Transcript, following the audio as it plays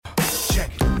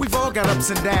all got ups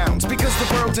and downs. Because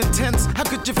the world's intense, how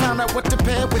could you find out what to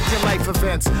pair with your life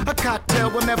events? A cocktail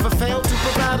will never fail to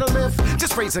provide a lift.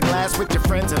 Just raise a glass with your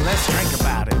friends and let's drink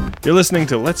about it. You're listening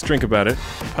to Let's Drink About It,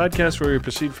 a podcast where we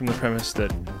proceed from the premise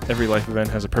that every life event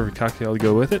has a perfect cocktail to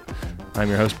go with it. I'm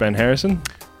your host, Ben Harrison.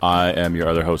 I am your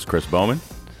other host, Chris Bowman.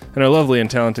 And our lovely and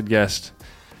talented guest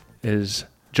is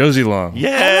Josie Long.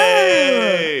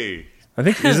 Yay! I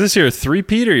think, is this your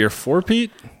three-peat or your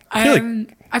four-peat?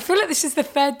 I feel like this is the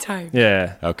third time.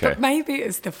 Yeah. Okay. But maybe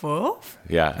it's the fourth.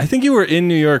 Yeah. I think you were in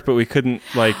New York, but we couldn't,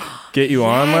 get you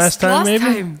on last time,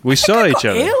 maybe? We saw each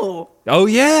other. Ill. Oh,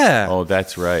 yeah. Oh,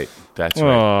 that's right. That's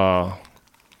right.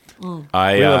 Oh.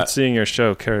 I We loved seeing your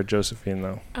show, Cara Josephine,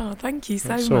 though. Oh, thank you so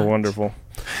much. So wonderful.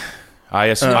 I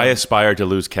aspire to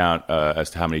lose count as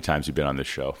to how many times you've been on this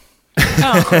show.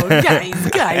 Oh,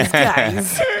 guys.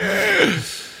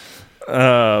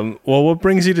 Well, what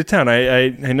brings you to town? I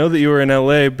know that you were in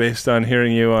LA based on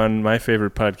hearing you on my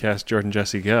favorite podcast, Jordan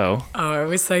Jesse Go. Oh, I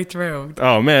was so thrilled.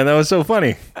 Oh, man, that was so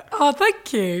funny. Oh,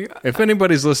 thank you. If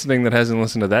anybody's listening that hasn't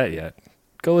listened to that yet,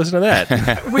 go listen to that.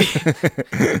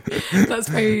 That's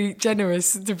very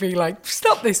generous to be like,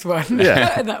 stop this one.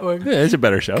 Yeah. That one. Yeah, it's a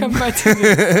better show. Come back to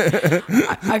this.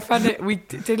 I found it, we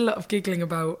did a lot of giggling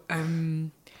about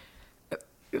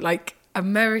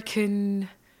American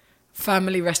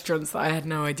family restaurants that I had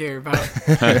no idea about,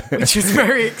 which was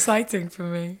very exciting for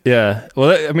me. Yeah.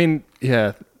 Well, I mean,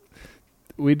 yeah,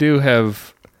 we do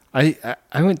have. I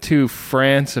went to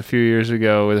France a few years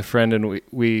ago with a friend, and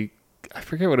we I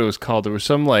forget what it was called. There was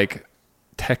some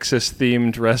Texas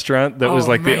themed restaurant that was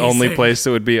the only place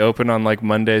that would be open on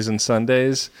Mondays and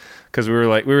Sundays, because we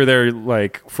were there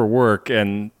for work,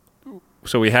 and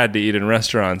so we had to eat in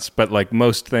restaurants, but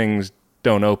most things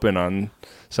don't open on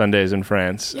Sundays in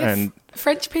France. Yeah, and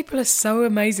French people are so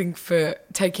amazing for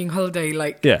taking holiday.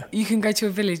 You can go to a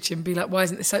village and be like, why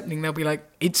isn't this opening? They'll be like,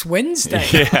 it's Wednesday.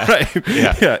 Yeah, right.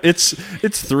 Yeah. It's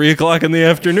 3:00 in the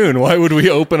afternoon. Why would we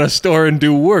open a store and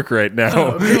do work right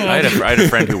now? Oh, God. I had a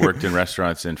friend who worked in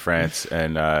restaurants in France,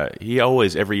 and he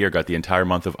always, every year, got the entire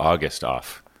month of August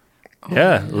off.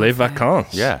 Yeah, les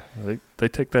vacances. Yeah. They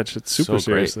take that shit super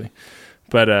So great. seriously.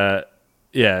 But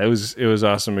yeah, it was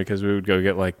awesome because we would go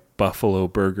get buffalo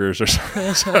burgers or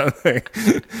something.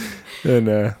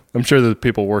 And I'm sure the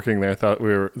people working there thought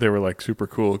they were super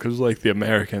cool because the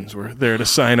Americans were there to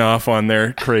sign off on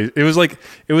their crazy. It was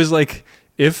like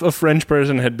if a French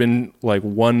person had been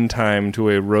one time to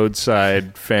a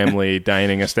roadside family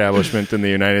dining establishment in the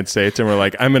United States and were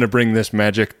like, I'm going to bring this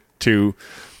magic to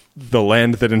the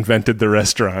land that invented the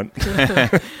restaurant.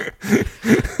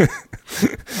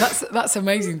 That's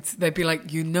amazing. They'd be like,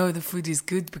 the food is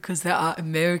good because there are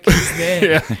Americans there.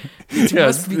 Yeah. It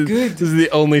must be good. This is the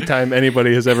only time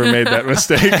anybody has ever made that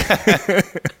mistake.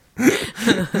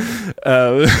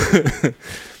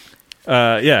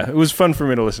 Yeah, it was fun for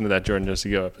me to listen to that Jordan Jesse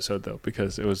Go episode, though,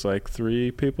 because it was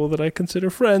three people that I consider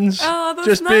friends. Oh, that's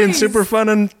just nice. being super fun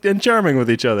and charming with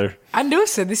each other. And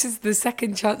also, this is the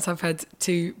second chance I've had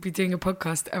to be doing a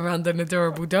podcast around an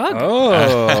adorable dog.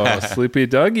 Oh, sleepy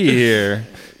doggy here.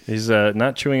 He's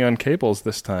not chewing on cables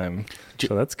this time,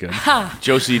 so that's good.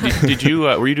 Josie, did you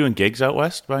were you doing gigs out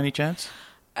west by any chance?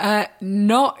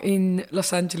 Not in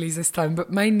Los Angeles this time,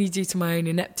 but mainly due to my own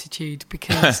ineptitude,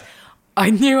 because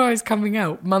I knew I was coming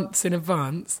out months in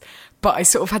advance, but I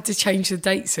sort of had to change the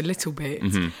dates a little bit.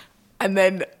 Mm-hmm. And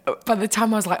then by the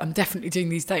time I was like, I'm definitely doing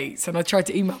these dates, and I tried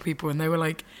to email people and they were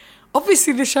like,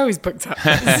 obviously the show is booked up.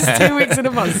 This is 2 weeks in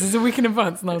advance. This is a week in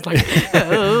advance. And I was like,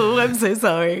 oh, I'm so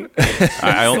sorry.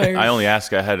 I only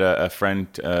ask. I had a friend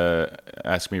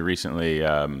ask me recently,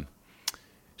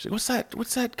 she's like,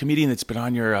 what's that comedian that's been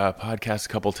on your podcast a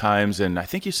couple times? And I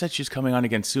think you said she's coming on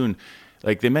again soon.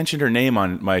 They mentioned her name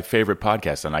on my favorite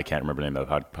podcast, and I can't remember the name of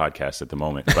the podcast at the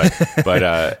moment,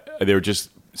 but they were just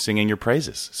singing your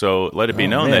praises. So let it be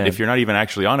known that if you're not even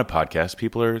actually on a podcast,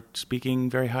 people are speaking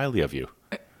very highly of you.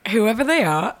 Whoever they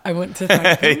are, I want to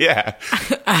thank them. Yeah.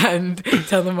 And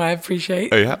tell them I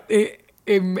appreciate it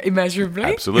immeasurably.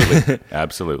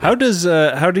 Absolutely. How does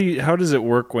it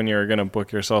work when you're going to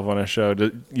book yourself on a show?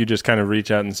 Do you just kind of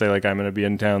reach out and say I'm going to be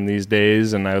in town these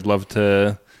days and I would love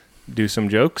to do some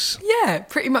jokes? Yeah,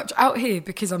 pretty much out here,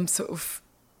 because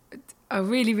I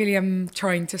really, really am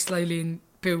trying to slowly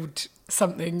build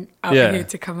something out here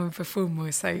to come and perform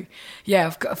more. So yeah,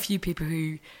 I've got a few people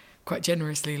who quite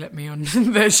generously let me on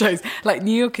their shows.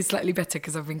 New York is slightly better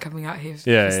because I've been coming out here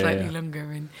for slightly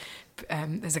longer,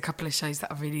 and there's a couple of shows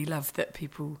that I really love that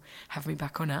people have me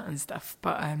back on at and stuff.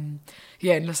 But in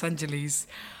Los Angeles,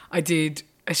 I did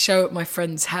a show at my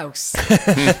friend's house,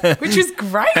 which was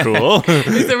great. Cool. It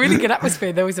was a really good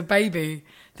atmosphere. There was a baby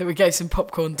that we gave some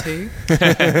popcorn to.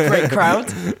 Great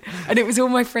crowd. And it was all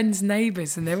my friends'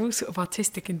 neighbours, and they're all sort of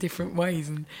artistic in different ways.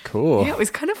 And cool. Yeah, it was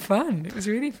kind of fun. It was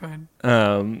really fun.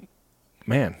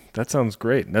 Man, that sounds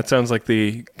great. That sounds like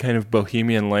the kind of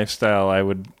bohemian lifestyle I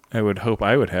would hope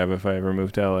I would have if I ever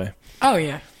moved to LA. Oh,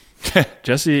 yeah.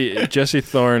 Jesse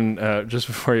Thorne, just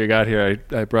before you got here,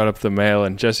 I brought up the mail,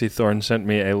 and Jesse Thorne sent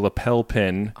me a lapel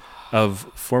pin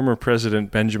of former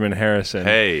President Benjamin Harrison.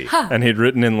 Hey. Huh. And he'd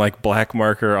written in like black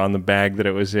marker on the bag that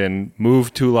it was in,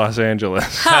 "Move to Los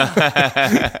Angeles."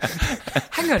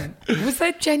 Hang on. Was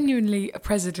there genuinely a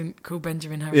president called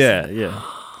Benjamin Harrison? Yeah.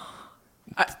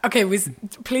 Okay,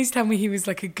 please tell me he was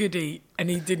like a goodie and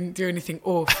he didn't do anything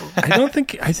awful.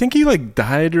 I think he like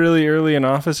died really early in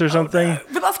office or something. No.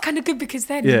 But that's kind of good because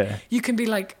then you can be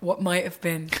like, what might have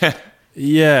been.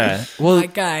 Yeah. Well, my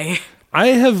guy. I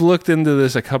have looked into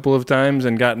this a couple of times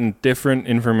and gotten different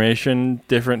information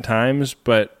different times,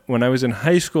 but when I was in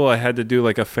high school, I had to do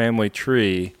like a family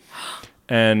tree,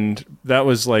 and that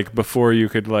was like before you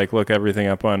could like look everything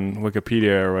up on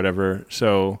Wikipedia or whatever.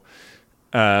 So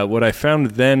what I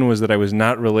found then was that I was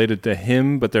not related to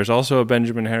him, but there's also a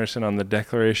Benjamin Harrison on the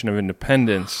Declaration of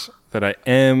Independence that I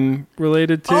am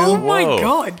related to. Oh my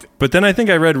God. But then I think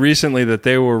I read recently that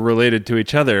they were related to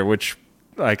each other, which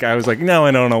like I was like, no,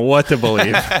 I don't know what to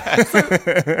believe.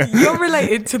 You're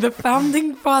related to the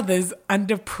founding fathers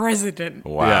and a president.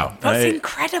 Wow. Yeah, That's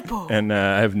incredible. And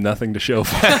I have nothing to show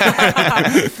for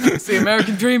It's the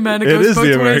American dream, man. It it. goes Is both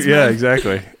the ways, American, yeah, man.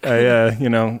 exactly.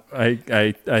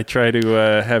 I try to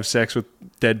have sex with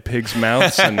dead pigs'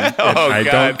 mouths, and I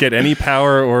don't get any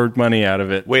power or money out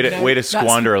of it. Way to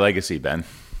squander a legacy, Ben.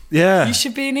 Yeah. You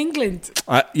should be in England.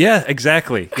 Yeah,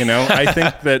 exactly. I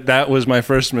think that was my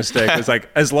first mistake. It's like,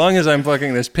 as long as I'm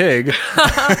fucking this pig.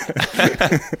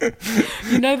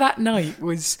 That night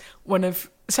was one of...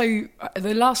 So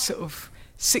the last sort of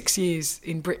 6 years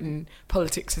in Britain,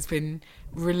 politics has been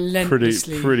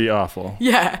relentlessly... Pretty awful.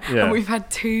 Yeah, and we've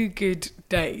had 2 good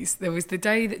days. There was the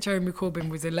day that Jeremy Corbyn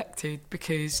was elected,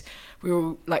 because we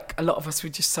were like, a lot of us were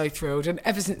just so thrilled, and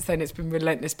ever since then it's been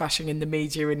relentless bashing in the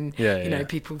media and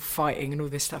people fighting and all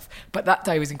this stuff. But that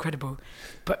day was incredible.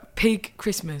 But pig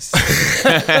Christmas,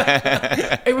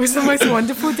 it was the most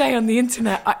wonderful day on the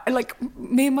internet.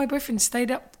 Me and my boyfriend stayed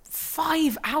up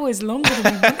 5 hours longer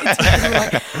than we wanted to. We were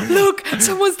like, look,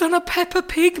 someone's done a Peppa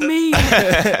Pig meme.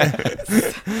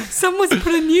 Someone's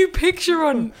put a new picture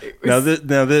on.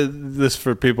 This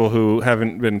for people who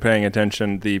haven't been paying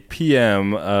attention, the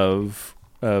PM of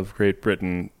Great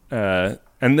Britain, and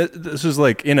this was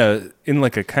like in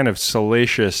like a kind of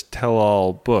salacious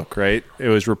tell-all book, right? It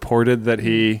was reported that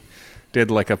he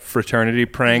did like a fraternity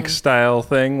prank style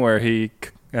thing where he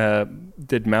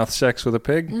did mouth sex with a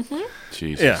pig. Mm-hmm.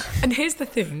 Jesus. Yeah. And here's the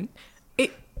thing,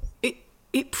 it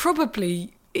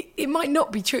probably it might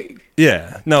not be true.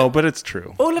 Yeah. No, but it's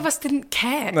true. All of us didn't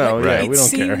care. No, we don't care. It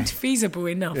seemed feasible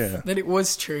enough that it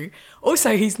was true.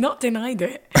 Also, he's not denied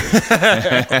it.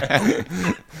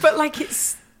 But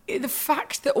it's the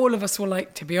fact that all of us were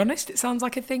like, to be honest, it sounds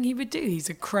like a thing he would do. He's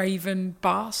a craven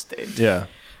bastard. Yeah.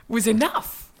 Was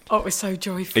enough. Oh, it was so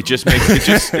joyful. It just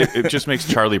makes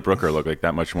Charlie Brooker look like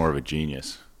that much more of a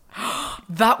genius.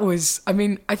 That was,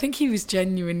 I think he was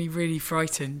genuinely really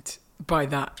frightened by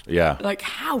that. Yeah. Like,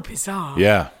 how bizarre.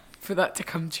 Yeah. For that to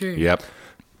come true. Yep.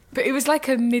 But it was like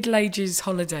a Middle Ages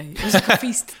holiday. It was like a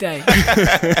feast day.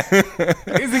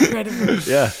 It was incredible.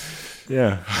 Yeah.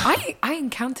 Yeah. I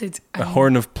encountered... a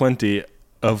horn of plenty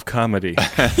of comedy.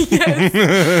 Yes.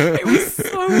 It was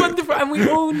so wonderful. And we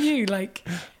all knew,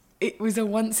 it was a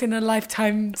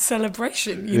once-in-a-lifetime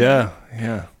celebration. You know?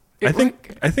 Yeah. I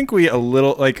think we a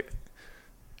little,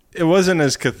 it wasn't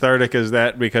as cathartic as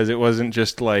that, because it wasn't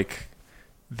just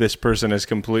this person has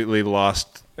completely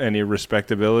lost any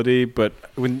respectability. But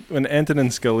when Antonin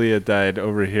Scalia died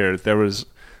over here, there was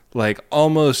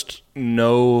almost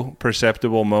no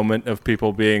perceptible moment of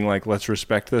people being like, let's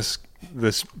respect this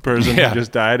person who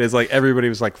just died. It's everybody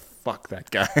was like, fuck that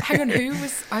guy. Hang on, who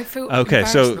was... I feel okay,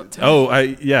 so... not to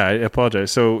I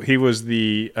apologize. So he was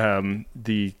the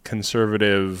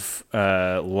conservative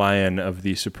lion of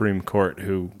the Supreme Court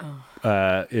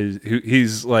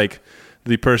he's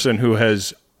the person who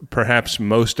has perhaps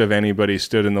most of anybody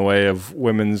stood in the way of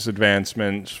women's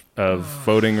advancement, of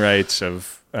voting rights,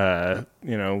 of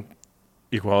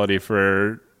equality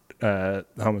for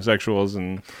homosexuals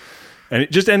and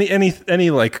just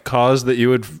any cause that you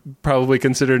would probably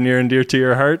consider near and dear to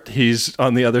your heart, he's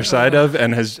on the other side of,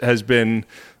 and has been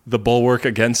the bulwark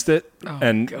against it.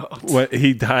 When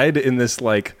he died in this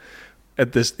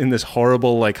in this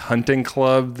horrible hunting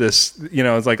club, it's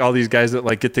all these guys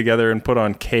that get together and put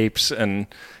on capes and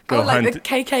go like hunt. the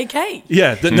KKK.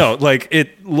 Yeah, no, like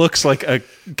it looks like a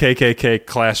KKK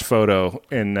class photo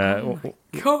in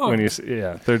God. when you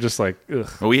they're just like they're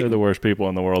the worst people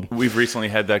in the world. We've recently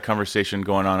had that conversation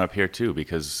going on up here too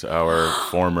because our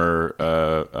former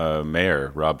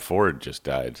mayor Rob Ford just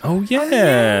died. Oh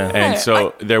yeah, and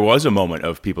so there was a moment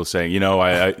of people saying,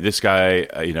 this guy,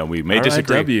 we may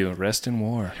disagree. R.I.W. Rest in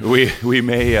war. We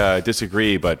may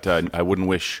disagree, but I wouldn't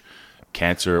wish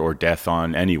cancer or death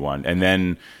on anyone. And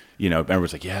then,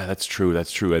 everyone's like, yeah, that's true.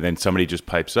 And then somebody just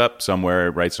pipes up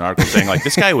somewhere, writes an article saying, like,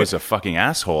 this guy was a fucking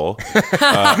asshole.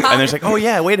 And there's like, oh,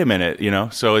 yeah, wait a minute,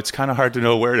 So it's kind of hard to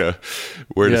know where to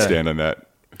stand on that.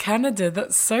 Canada,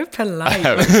 that's so polite.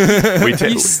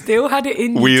 You still had it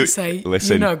in you to say,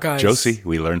 listen, guys. Josie,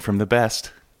 we learn from the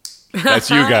best. That's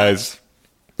you guys.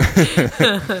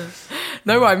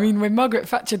 No, I mean when Margaret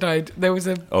Thatcher died, there was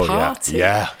a party.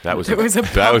 Yeah, that was amazing.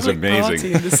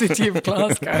 Party in the city of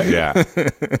Glasgow. Yeah.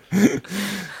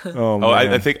 Man.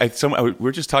 I think we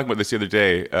were just talking about this the other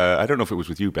day. I don't know if it was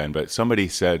with you, Ben, but somebody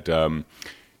said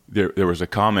there was a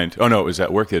comment. Oh no, it was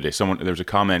at work the other day. There was a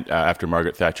comment after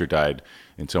Margaret Thatcher died,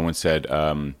 and someone said,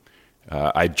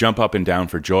 "I jump up and down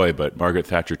for joy, but Margaret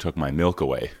Thatcher took my milk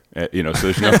away." So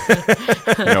there's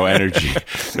no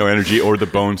energy or the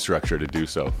bone structure to do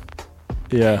so.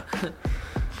 Yeah.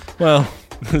 Well,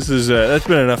 this is that's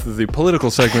been enough of the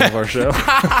political segment of our show.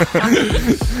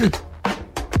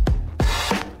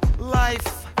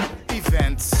 Life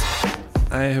events.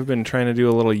 I have been trying to do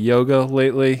a little yoga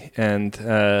lately, and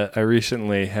I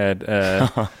recently had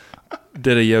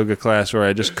did a yoga class where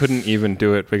I just couldn't even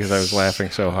do it because I was laughing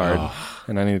so hard,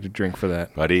 and I needed a drink for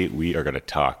that. Buddy, we are going to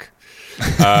talk.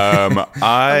 I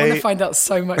want to find out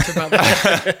so much about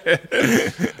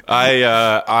that.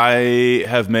 I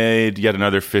have made yet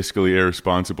another fiscally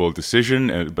irresponsible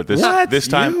decision, but this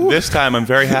time I'm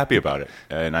very happy about it,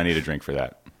 and I need a drink for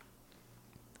that.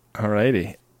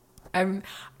 Alrighty.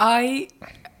 I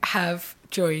have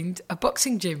joined a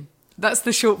boxing gym. That's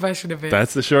the short version of it.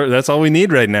 That's all we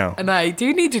need right now. And I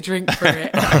do need a drink for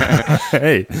it.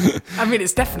 Hey. I mean,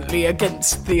 it's definitely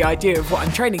against the idea of what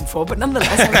I'm training for, but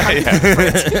nonetheless, I'm happy for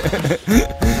it.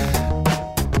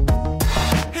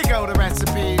 Here go the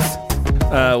recipes.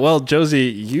 Well,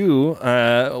 Josie, you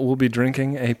will be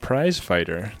drinking a prize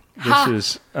fighter. This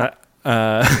is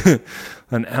an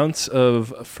ounce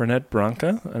of Fernet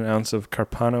Branca, an ounce of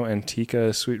Carpano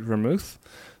Antica sweet vermouth,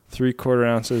 3/4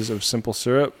 ounces of simple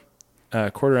syrup,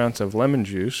 1/4 ounce of lemon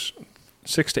juice,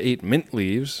 6 to 8 mint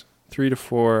leaves, 3 to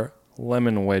 4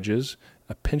 lemon wedges,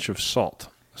 a pinch of salt.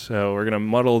 So we're going to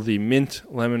muddle the mint,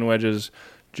 lemon wedges,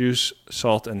 juice,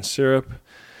 salt, and syrup.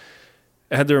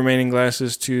 Add the remaining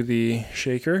glasses to the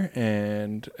shaker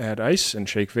and add ice and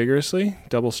shake vigorously.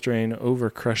 Double strain over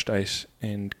crushed ice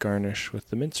and garnish with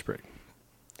the mint sprig.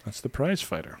 That's the prize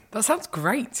fighter. That sounds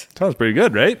great. Sounds pretty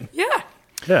good, right? Yeah.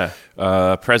 Yeah.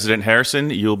 President Harrison,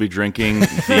 you'll be drinking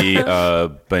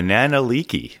the Banana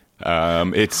Leaky.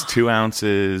 It's 2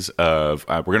 ounces of,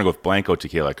 we're going to go with Blanco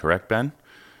tequila, correct, Ben?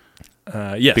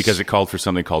 Yes. Because it called for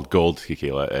something called gold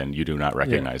tequila, and you do not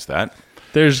recognize that.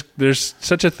 There's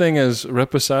such a thing as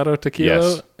reposado tequila,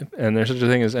 Yes. and there's such a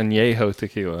thing as añejo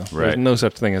tequila. Right. There's no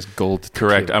such thing as gold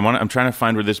tequila. Correct. I'm trying to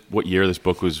find what year this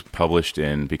book was published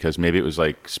in, because maybe it was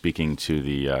like speaking to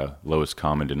the lowest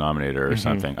common denominator or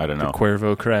something. I don't know. The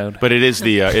Cuervo crowd. But it is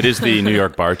the New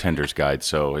York Bartender's Guide,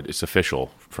 so it's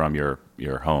official from your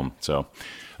home. So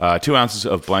 2 ounces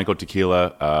of Blanco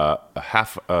tequila,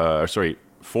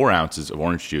 4 ounces of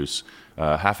orange juice,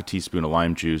 half a teaspoon of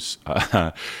lime juice,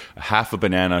 half a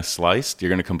banana sliced. You're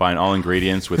going to combine all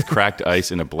ingredients with cracked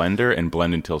ice in a blender and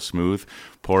blend until smooth.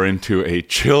 Pour into a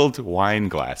chilled wine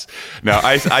glass. Now,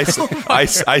 I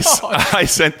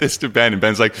sent this to Ben, and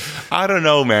Ben's like, I don't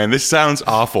know, man. This sounds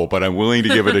awful, but I'm willing to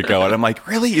give it a go. And I'm like,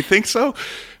 really? You think so?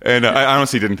 And I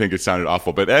honestly didn't think it sounded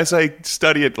awful. But as I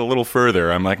study it a little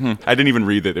further, I'm like, I didn't even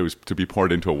read that it was to be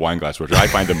poured into a wine glass, which I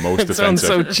find the most offensive. Sounds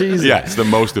so cheesy. Yeah, it's the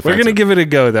most offensive. We're going to give it a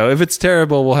go, though. If it's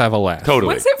terrible, we'll have a laugh.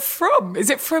 Totally. Where's it from?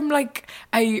 Is it from like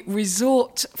a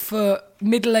resort for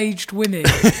middle-aged women?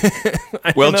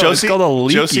 Well, know,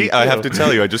 Josie, I have to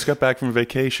tell you, I just got back from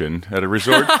vacation at a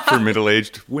resort for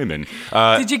middle-aged women.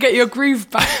 Did you get your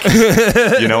groove back?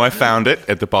 I found it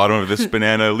at the bottom of this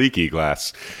Banana Leaky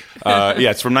glass.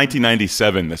 It's from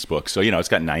 1997, this book. So, it's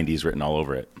got 90s written all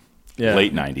over it. Yeah.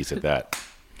 Late 90s at that.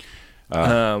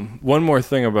 One more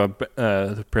thing about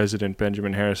the President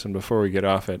Benjamin Harrison before we get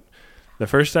off it. The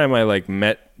first time I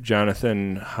met John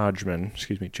Hodgman.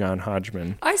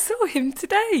 I saw him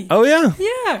today. Oh, yeah?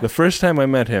 Yeah. The first time I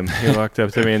met him, he walked up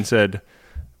to me and said,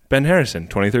 Ben Harrison,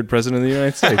 23rd president of the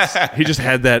United States. He just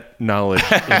had that knowledge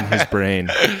in his brain.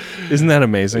 Isn't that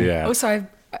amazing? Yeah. Also,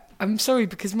 I'm sorry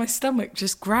because my stomach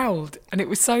just growled and it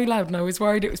was so loud and I was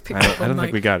worried it was picked up on I don't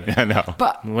think we got it. I know.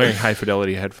 But I'm wearing high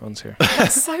fidelity headphones here.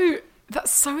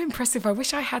 that's so impressive. I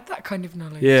wish I had that kind of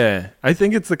knowledge. Yeah, I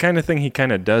think it's the kind of thing he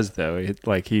kind of does, though.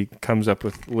 He comes up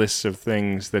with lists of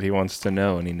things that he wants to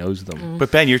know, and he knows them.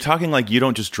 But Ben, you're talking like you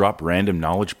don't just drop random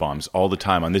knowledge bombs all the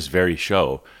time on this very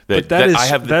show.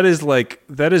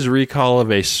 That is recall of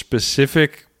a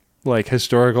specific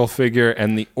historical figure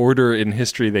and the order in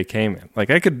history they came in. Like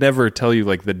I could never tell you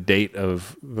the date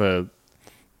of the,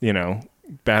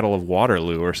 Battle of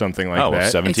Waterloo or something like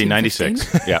that.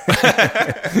 1796. Yeah.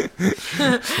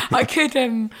 I could,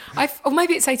 or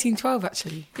maybe it's 1812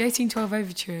 actually. The 1812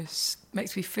 overture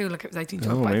makes me feel like it was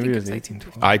 1812. Oh, but maybe I think it it was was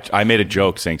 1812. I made a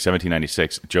joke saying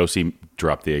 1796. Josie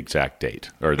dropped the exact date.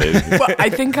 Or the. But I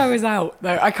think I was out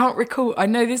though. I can't recall. I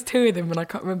know there's two of them and I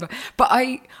can't remember. But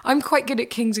I'm quite good at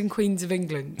kings and queens of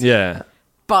England. Yeah.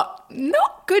 But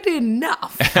not good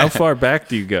enough. How far back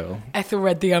do you go?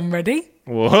 Ethelred the Unready.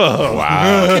 Whoa.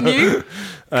 Wow. Can you?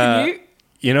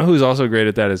 You know who's also great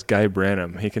at that is Guy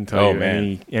Branum. He can tell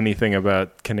man. anything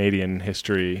about Canadian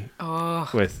history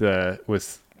with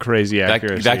crazy That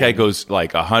accuracy. guy goes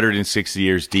 160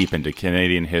 years deep into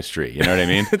Canadian history. You know what I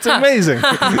mean? It's amazing.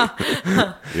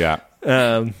 Yeah.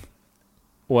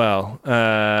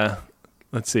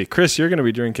 Let's see. Chris, you're going to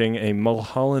be drinking a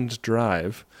Mulholland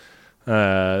Drive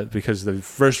because the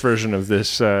first version of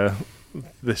this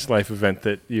life event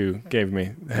that you gave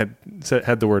me had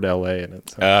the word LA in it.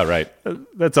 So Right.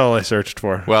 that's all I searched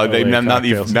for. Well, LA now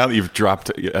cocktails. that you've dropped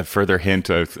a further hint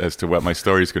as to what my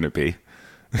story is going to be.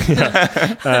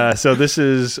 So this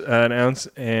is an ounce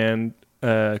and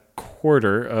a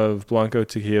quarter of Blanco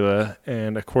tequila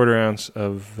and a quarter ounce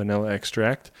of vanilla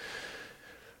extract,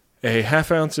 a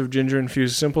half ounce of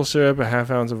ginger-infused simple syrup, a half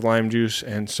ounce of lime juice,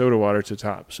 and soda water to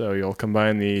top. So you'll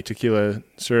combine the tequila,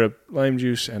 syrup, lime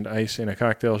juice, and ice in a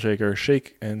cocktail shaker,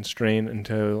 shake and strain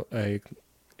until a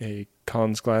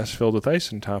Collins glass filled with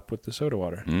ice and top with the soda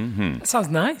water. Mm-hmm. That sounds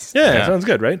nice. Yeah, sounds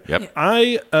good, right? Yep.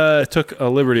 I took a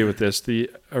liberty with this. A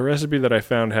recipe that I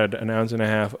found had an ounce and a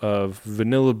half of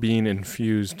vanilla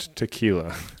bean-infused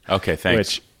tequila. Okay, thanks.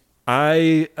 Which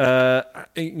vanilla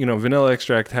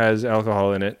extract has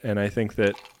alcohol in it, and I think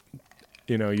that,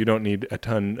 you don't need a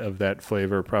ton of that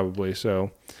flavor probably.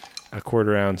 So a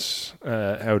quarter ounce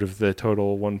out of the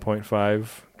total 1.5,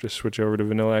 just switch over to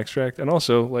vanilla extract. And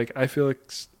also, I feel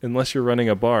like unless you're running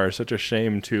a bar, it's such a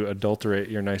shame to adulterate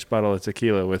your nice bottle of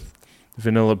tequila with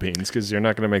vanilla beans because you're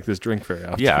not going to make this drink very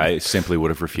often. Yeah, I simply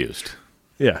would have refused.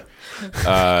 Yeah.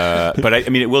 But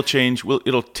it will change.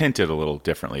 It'll tint it a little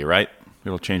differently, right?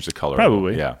 It'll change the color.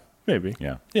 Probably. Yeah. Maybe.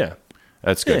 Yeah. Yeah.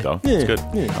 That's good, though. It's good.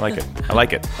 Yeah. I like it. I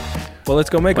like it. Well, let's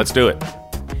go make Let's do it.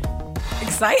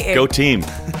 Exciting. Go team.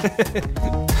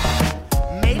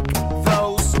 Make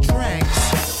those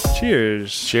drinks.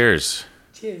 Cheers. Cheers.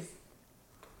 Cheers.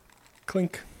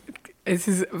 Clink. This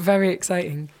is very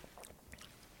exciting.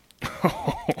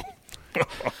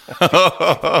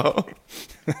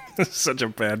 Such a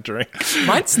bad drink.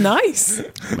 Mine's nice.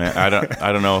 Man,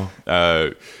 I don't know.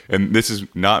 And this is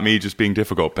not me just being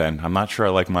difficult, Ben. I'm not sure I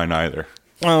like mine either.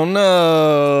 Oh,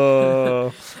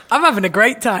 no. I'm having a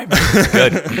great time.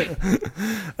 Good.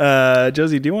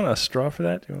 Josie, do you want a straw for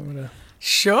that? Do you want me to?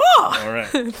 Sure. All right.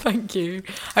 Thank you.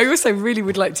 I also really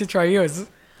would like to try yours.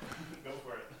 Go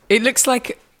for it. It looks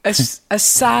like a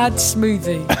sad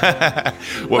smoothie.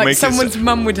 What someone's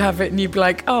mum would have it and you'd be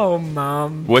like, oh,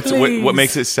 Mum, what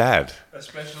makes it sad?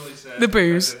 Especially sad. The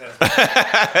booze.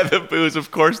 The booze, of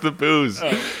course, the booze.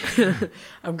 Oh.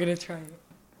 I'm going to try it.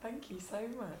 Thank you so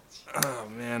much. Oh,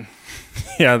 man.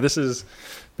 Yeah, this is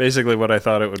basically what I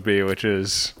thought it would be, which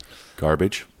is...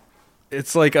 Garbage.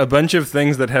 It's like a bunch of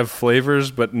things that have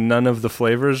flavors, but none of the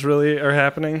flavors really are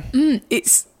happening.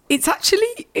 It's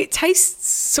actually, it tastes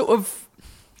sort of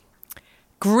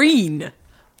green.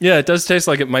 Yeah, it does taste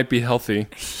like it might be healthy.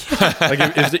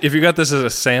 If you got this as a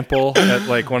sample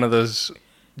at one of those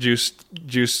juice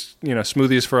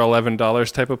smoothies for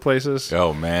 $11 type of places.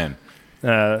 Oh man,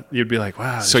 you'd be like,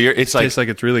 wow. So it tastes like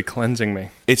it's really cleansing me.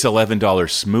 It's $11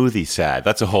 smoothie sad.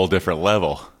 That's a whole different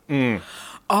level.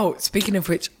 Oh, speaking of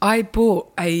which, I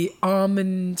bought a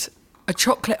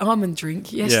chocolate almond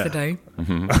drink yesterday. Yeah.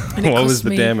 And it What cost was the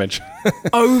me damage?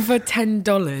 over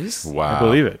 $10. Wow, I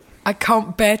believe it. I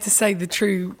can't bear to say the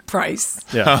true price.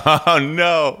 Yeah. Oh,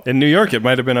 no. In New York, it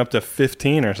might have been up to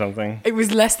 15 or something. It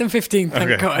was less than 15,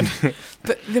 thank Okay. God.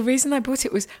 But the reason I bought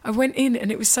it was I went in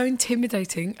and it was so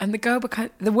intimidating. And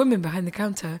the woman behind the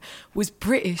counter was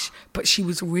British, but she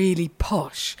was really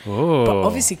posh. Oh. But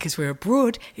obviously, because we're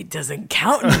abroad, it doesn't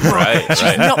count anymore. Right, She's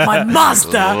right. not my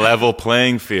master. Level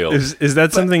playing field. Is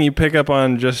that something you pick up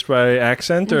on just by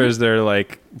accent, or is there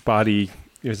like body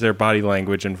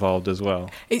language involved as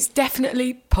well? It's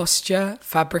definitely posture,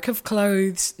 fabric of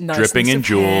clothes, niceness Dripping in of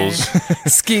hair, jewels.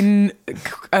 skin,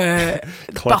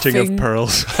 Clutching buffing. of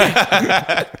pearls.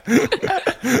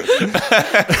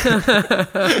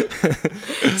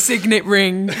 Signet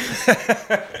ring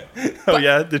Oh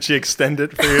yeah, did she extend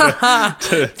it for you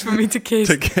for me to kiss.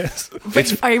 to kiss?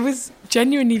 But I was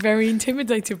genuinely very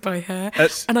intimidated by her,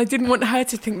 and I didn't want her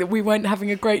to think that we weren't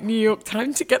having a great New York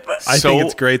time together. I So- think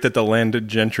it's great that the landed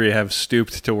gentry have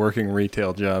stooped to working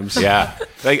retail jobs. Yeah.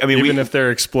 Like, I mean, Even if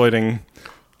they're exploiting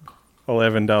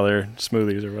 $11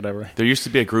 smoothies or whatever. there used to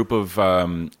be a group of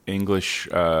English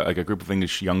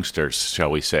youngsters, shall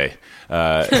we say,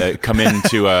 come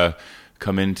into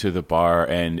the bar,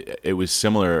 and it was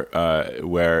similar,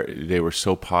 where they were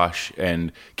so posh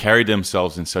and carried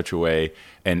themselves in such a way,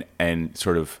 and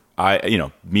sort of,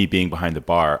 me being behind the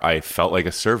bar, I felt like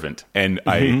a servant, and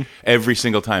every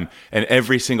single time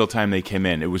they came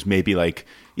in, it was maybe like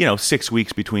 6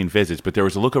 weeks between visits, but there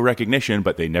was a look of recognition,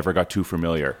 but they never got too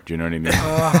familiar. Do you know what I mean?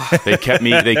 They kept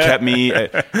me.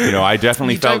 I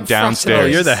definitely You felt don't downstairs. Oh,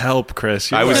 you're the help,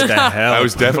 Chris. I was the help. I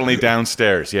was definitely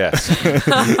downstairs. Yes.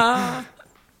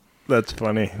 That's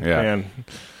funny. Yeah. Man.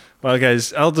 Well,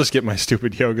 guys, I'll just get my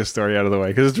stupid yoga story out of the way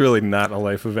because it's really not a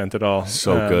life event at all.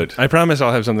 So good. I promise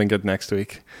I'll have something good next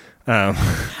week.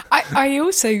 I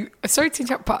also, sorry to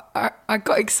interrupt, but I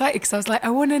got excited because I was like, I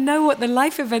want to know what the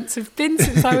life events have been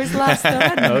since I was last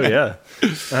on. Oh, yeah.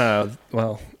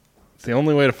 Well, the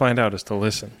only way to find out is to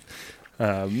listen.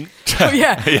 Oh,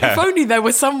 yeah. If only there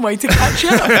was some way to catch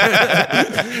up.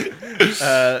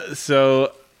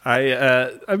 So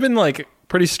I've been like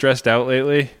pretty stressed out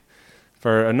lately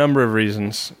for a number of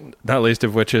reasons, not least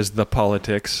of which is the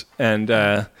politics. And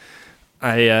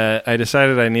I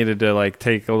decided I needed to like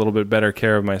take a little bit better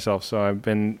care of myself. So I've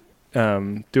been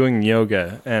doing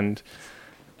yoga, and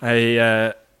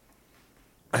I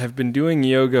have been doing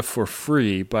yoga for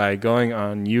free by going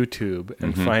on YouTube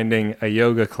and finding a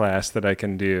yoga class that I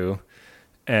can do,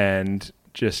 and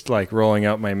just like rolling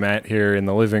out my mat here in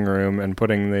the living room and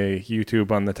putting the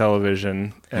YouTube on the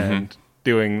television and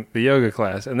doing the yoga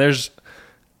class. And there's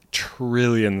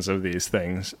trillions of these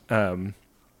things. And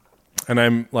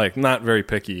I'm like not very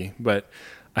picky, but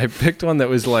I picked one that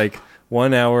was like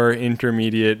 1 hour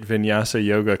intermediate vinyasa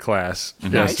yoga class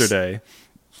yesterday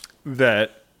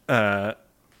that,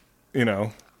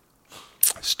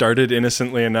 started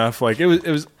innocently enough. Like it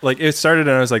was like it started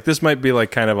and I was like, this might be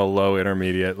like kind of a low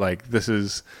intermediate. Like this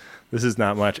is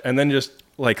not much. And then just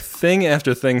like thing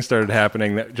after thing started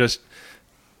happening that just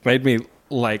made me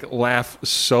like laugh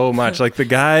so much. Like the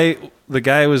guy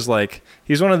was like,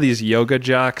 he's one of these yoga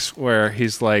jocks where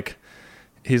he's like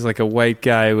a white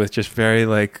guy with just very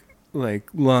like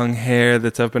long hair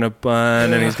that's up in a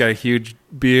bun, and he's got a huge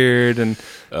beard, and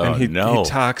he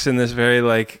talks in this very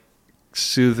like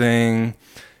soothing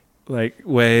like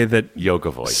way that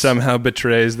Yoga voice somehow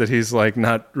betrays that he's like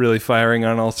not really firing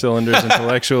on all cylinders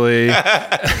intellectually.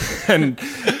 and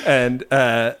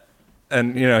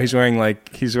he's wearing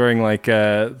like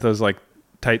those like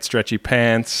tight stretchy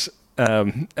pants,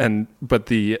 but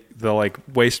the like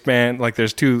waistband, like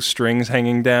there's two strings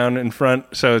hanging down in front,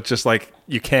 so it's just like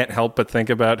you can't help but think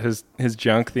about his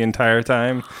junk the entire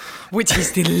time, Which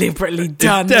he's deliberately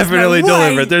done. It's definitely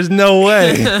deliberate. There's no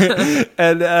way.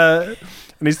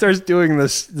 And he starts doing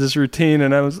this routine,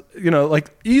 and I was, like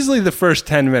easily the first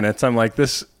 10 minutes, I'm like,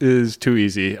 this is too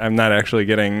easy. I'm not actually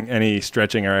getting any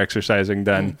stretching or exercising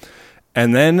done.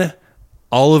 And then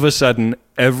all of a sudden,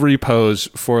 every pose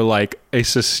for like a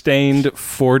sustained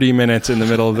 40 minutes in the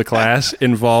middle of the class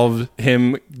involved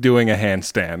him doing a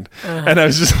handstand. And I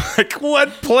was just like,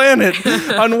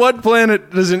 on what planet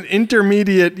does an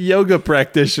intermediate yoga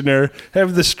practitioner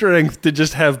have the strength to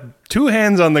just have two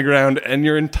hands on the ground and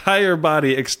your entire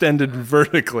body extended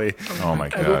vertically? Oh my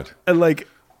God. And like,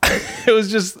 it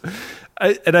was just,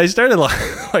 I started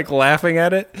like laughing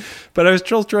at it, but I was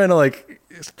still trying to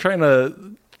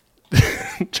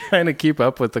keep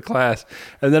up with the class.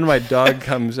 And then my dog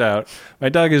comes out. My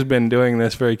dog has been doing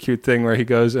this very cute thing where he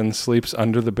goes and sleeps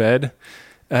under the bed,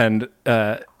 and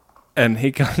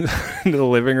he comes into the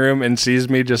living room and sees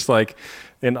me just like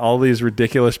in all these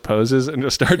ridiculous poses and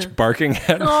just starts barking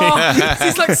at me.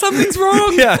 He's like, something's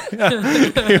wrong. Yeah.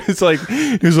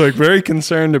 He was like very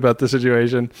concerned about the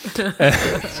situation. And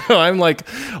so I'm like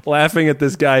laughing at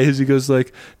this guy as he goes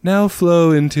like, now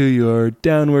flow into your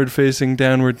downward facing,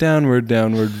 downward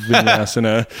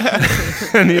vinyasana.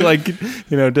 And he like,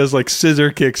 does like scissor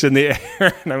kicks in the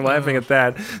air. And I'm laughing at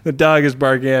that. The dog is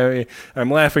barking at me. I'm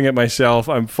laughing at myself.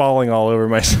 I'm falling all over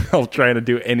myself trying to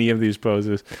do any of these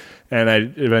poses. And I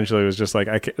eventually was just like,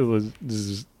 this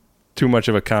is too much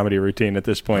of a comedy routine at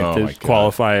this point to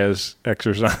qualify as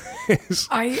exercise.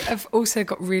 I have also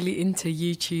got really into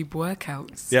YouTube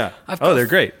workouts. Yeah. They're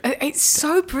great. It's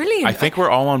so brilliant. I think we're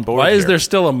all on board. Why is there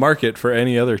still a market for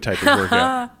any other type of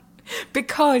workout?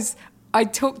 Because I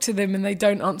talk to them and they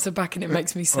don't answer back, and it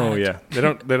makes me sad. Oh yeah, they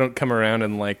don't come around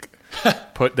and like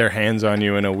put their hands on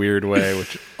you in a weird way,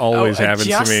 which always happens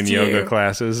to me in yoga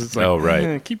classes. It's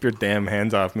like, keep your damn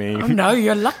hands off me. Oh no,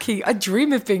 you're lucky. I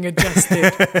dream of being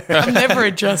adjusted. I'm never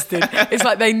adjusted. It's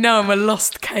like they know I'm a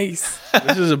lost case.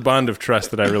 This is a bond of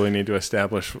trust that I really need to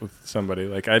establish with somebody.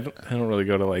 Like I don't really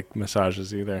go to like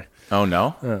massages either. Oh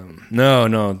no,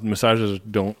 no. Massages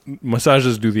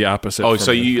do the opposite. Oh,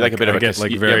 so you like a bit of a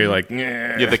you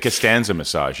have the Costanza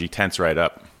massage. You tense right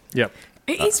up. Yep.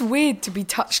 It is weird to be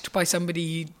touched by somebody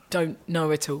you don't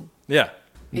know at all. Yeah,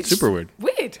 it's super weird.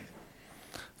 Weird.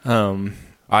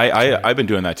 I've been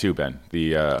doing that too, Ben.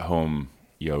 The home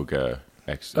yoga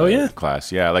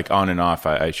class. Yeah, like on and off.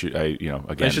 I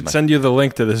should send you the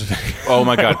link to this video. Oh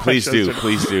my God, please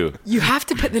do. You have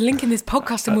to put the link in this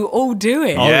podcast and we'll all do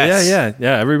it. Oh, yes.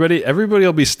 Yeah. Everybody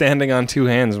will be standing on two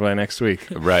hands by next week.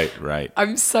 Right.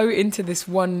 I'm so into this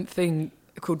one thing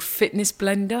called Fitness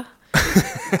Blender.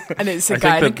 And it's a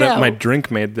guy and a girl. My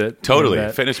drink made that. Totally.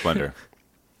 Fitness Blender.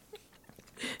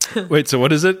 Wait, so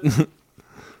what is it?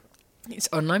 It's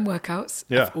online workouts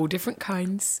of all different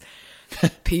kinds.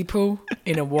 People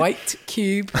in a white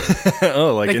cube.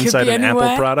 Oh, like inside an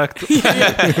Apple product?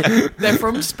 Yeah. They're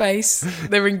from space.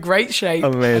 They're in great shape.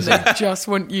 Amazing. And they just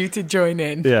want you to join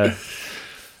in. Yeah.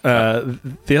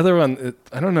 The other one,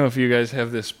 I don't know if you guys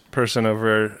have this person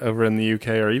over in the UK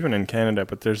or even in Canada,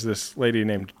 but there's this lady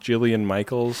named Jillian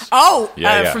Michaels. Oh,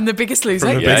 from The Biggest Loser.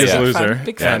 From The Biggest Loser.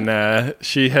 Big fan. And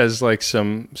she has like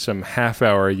some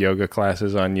half-hour yoga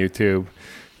classes on YouTube,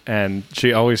 and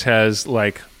she always has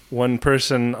like one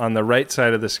person on the right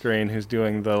side of the screen who's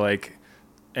doing the like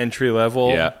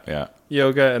entry-level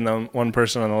yoga, and then one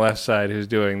person on the left side who's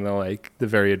doing the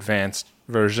very advanced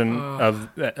version of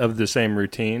the same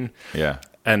routine. Yeah.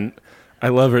 And I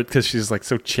love her because she's like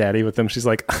so chatty with them. She's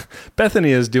like,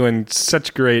 Bethany is doing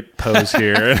such great pose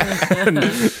here.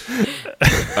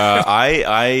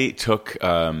 I took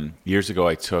years ago.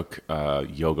 I took a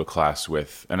yoga class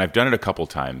with, and I've done it a couple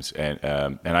times, and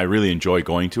I really enjoy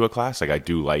going to a class. Like I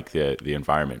do like the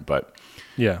environment, but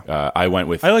I went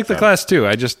with. I like the class too.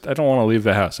 I don't want to leave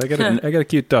the house. I got a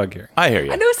cute dog here. I hear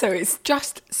you. And also, it's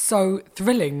just so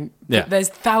thrilling that there's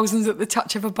thousands at the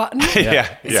touch of a button.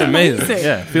 It's amazing.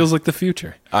 Yeah, it feels like the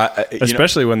future.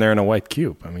 Especially when they're in a white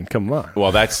cube. I mean, come on.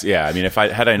 Well, that's I mean,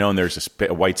 had I known there's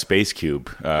a white space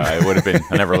cube, I would have been.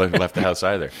 I never left the house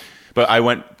either. But I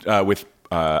went with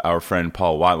our friend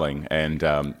Paul Watling and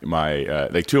my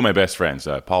two of my best friends,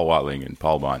 Paul Watling and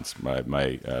Paul Bonds,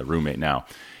 my roommate now.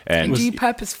 And do you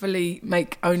purposefully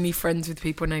make only friends with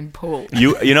people named Paul?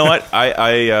 You know what?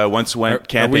 I once went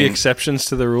camping. Are we exceptions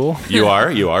to the rule? You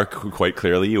are quite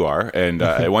clearly you are. And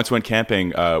I once went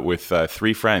camping with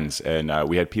three friends, and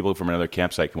we had people from another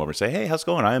campsite come over and say, "Hey, how's it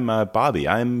going? I'm Bobby.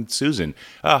 I'm Susan.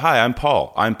 Hi, I'm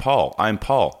Paul. I'm Paul. I'm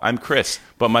Paul. I'm Chris.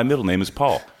 But my middle name is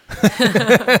Paul."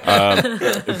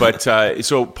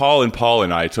 So Paul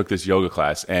and I took this yoga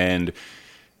class, and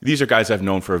these are guys I've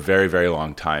known for a very, very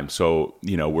long time. So,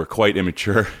 we're quite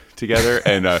immature together.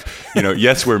 And,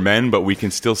 yes, we're men, but we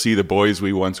can still see the boys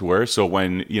we once were. So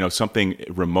when, something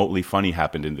remotely funny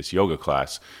happened in this yoga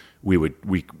class, you're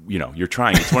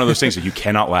trying. It's one of those things that you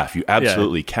cannot laugh. You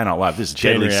absolutely cannot laugh. This is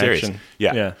deadly serious.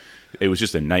 Yeah. It was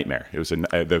just a nightmare. It was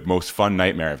the most fun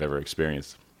nightmare I've ever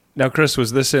experienced. Now, Chris,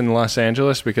 was this in Los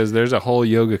Angeles? Because there's a whole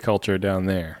yoga culture down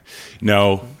there.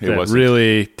 No, it wasn't. It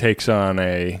really takes on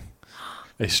a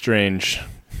strange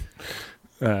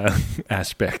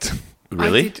aspect.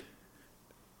 Really?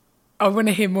 I want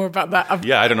to hear more about that.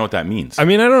 I don't know what that means. I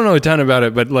mean, I don't know a ton about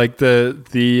it, but like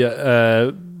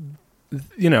there's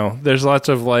lots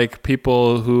of like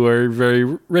people who are very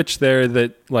rich there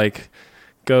that like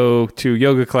go to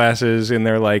yoga classes in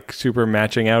their like super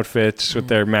matching outfits with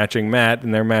their matching mat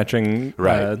and their matching,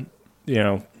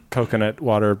 coconut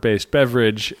water based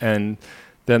beverage, and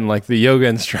then like the yoga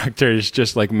instructors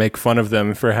just like make fun of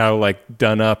them for how like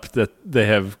done up that they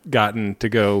have gotten to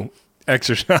go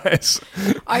exercise.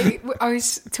 I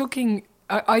was talking,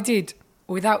 I did,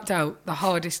 without doubt, the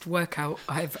hardest workout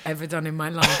I've ever done in my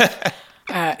life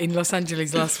in Los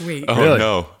Angeles last week. Oh, Really?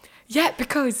 no. Yeah,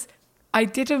 because I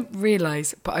didn't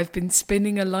realise, but I've been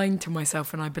spinning a line to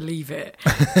myself and I believe it.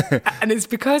 And it's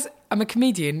because I'm a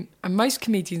comedian and most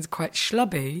comedians are quite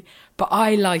schlubby, but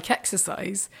I like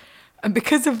exercise. And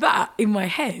because of that, in my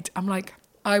head, I'm like,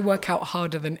 I work out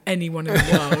harder than anyone in the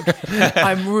world.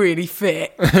 I'm really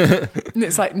fit. And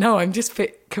it's like, no, I'm just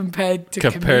fit compared to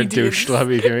comedians.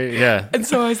 schlubby comedians. Yeah. And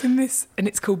so I was in this, and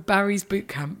it's called Barry's Boot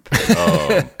Camp.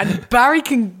 Oh. And Barry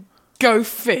can go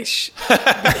fish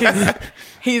because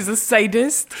he is a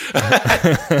sadist.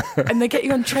 And they get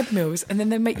you on treadmills, and then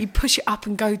they make you push it up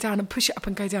and go down and push it up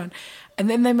and go down. And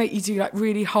then they make you do like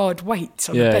really hard weights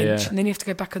on the bench, and then you have to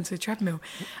go back onto the treadmill.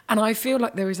 And I feel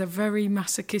like there is a very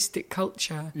masochistic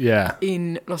culture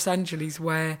in Los Angeles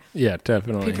where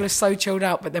definitely people are so chilled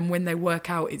out, but then when they work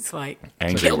out, it's like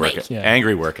angry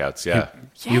workouts. Yeah,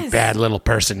 you bad little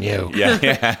person, you.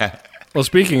 Yeah. Well,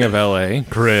 speaking of LA,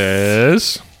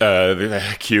 Chris,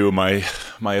 cue my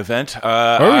event.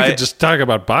 Or we could just talk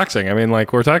about boxing. I mean,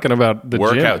 like we're talking about the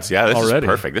workouts. Gym Yeah, this already. is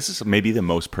perfect. This is maybe the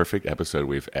most perfect episode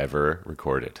we've ever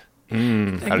recorded.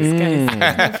 Thanks, guys.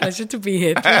 My pleasure to be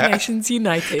here. Three Nations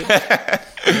United.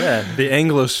 Yeah, the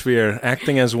Anglosphere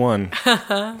acting as one.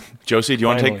 Josie, do you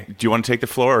want to take the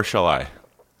floor, or shall I?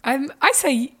 I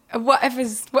say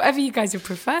whatever you guys would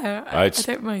prefer. I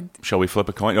don't mind. Shall we flip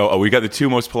a coin? Oh, we got the two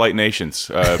most polite nations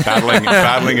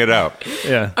battling it out.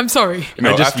 Yeah, I'm sorry.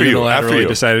 No, I just unilaterally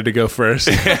decided to go first,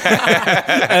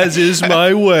 as is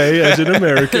my way as an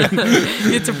American.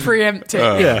 You had to preempt it.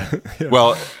 Yeah.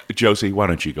 Well, Josie, why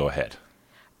don't you go ahead?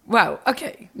 Well,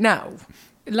 okay. Now,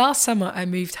 last summer I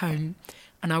moved home,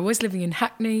 and I was living in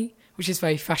Hackney, which is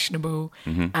very fashionable,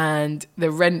 and the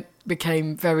rent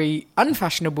became very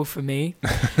unfashionable for me,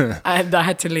 and I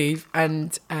had to leave,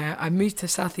 and I moved to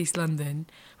Southeast London,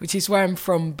 which is where I'm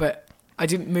from, but I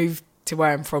didn't move to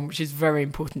where I'm from, which is very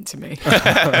important to me.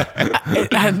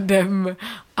 And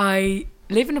I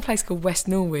live in a place called West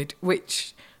Norwood,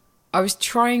 which I was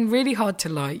trying really hard to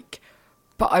like,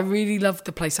 but I really loved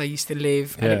the place I used to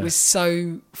live, and it was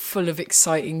so full of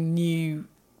exciting new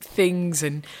things,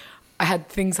 and I had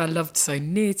things I loved so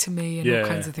near to me and all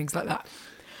kinds of things like that.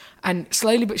 And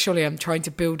slowly but surely I'm trying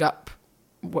to build up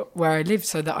where I live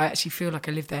so that I actually feel like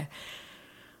I live there.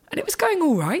 And it was going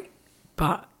all right.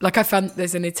 But like I found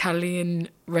there's an Italian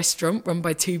restaurant run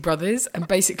by two brothers, and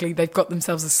basically they've got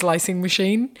themselves a slicing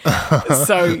machine.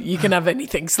 So you can have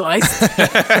anything sliced.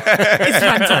 It's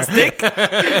fantastic.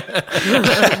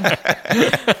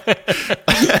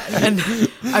 And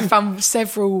I found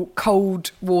several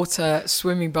cold water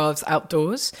swimming baths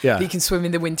outdoors. Yeah. That you can swim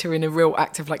in the winter in a real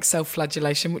act of like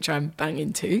self-flagellation, which I'm bang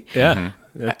into. Yeah.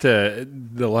 The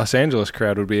Los Angeles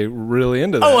crowd would be really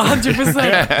into that. Oh,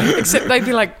 100%. Except they'd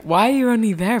be like, why are you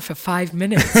only there for 5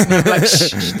 minutes? And I'd be like,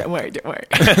 shh, don't worry.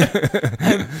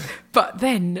 But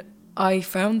then I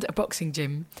found a boxing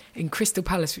gym in Crystal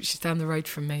Palace, which is down the road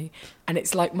from me. And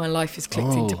it's like my life has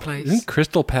clicked into place. Isn't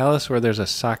Crystal Palace where there's a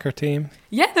soccer team?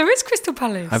 Yeah, there is Crystal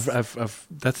Palace.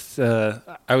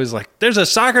 I was like, there's a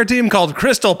soccer team called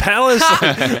Crystal Palace.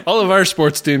 All of our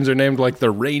sports teams are named like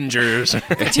the Rangers.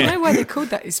 But do you know why they're called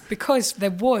that? It's because there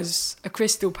was a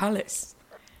Crystal Palace.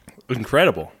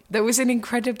 Incredible. There was an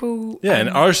incredible... Yeah, and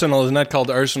Arsenal is not called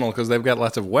Arsenal because they've got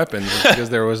lots of weapons. It's because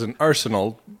there was an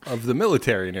arsenal of the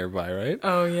military nearby, right?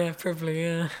 Oh, yeah, probably,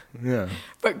 yeah. Yeah.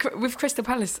 But with Crystal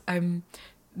Palace,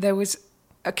 there was,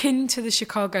 akin to the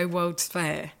Chicago World's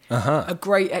Fair, a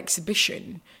great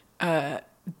exhibition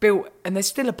built, and there's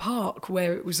still a park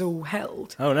where it was all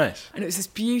held. Oh, nice. And it was this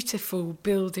beautiful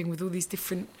building with all these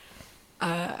different...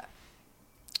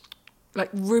 like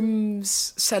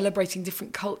rooms celebrating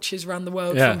different cultures around the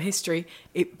world from history.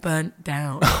 It burnt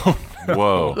down.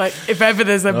 Whoa. Like if ever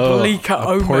there's a bleaker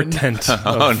omen. Portent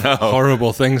of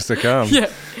horrible things to come. Yeah.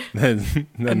 Then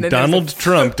Donald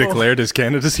Trump declared his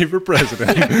candidacy for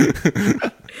president.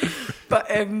 But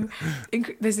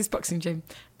there's this boxing gym,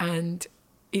 and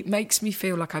it makes me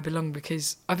feel like I belong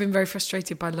because I've been very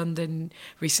frustrated by London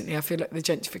recently. I feel like the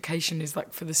gentrification is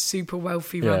like for the super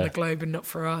wealthy around the globe and not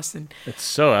for us. And it's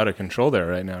so out of control there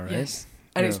right now, right? Yes.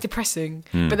 And it's depressing.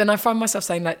 But then I find myself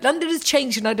saying like, London has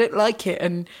changed and I don't like it.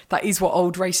 And that is what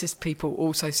old racist people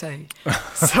also say.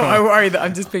 So I worry that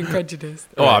I'm just being prejudiced.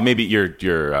 Oh, maybe you're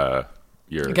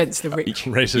against the rich.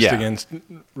 Racist against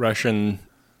Russian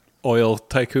oil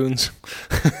tycoons.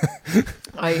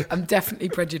 I'm definitely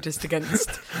prejudiced against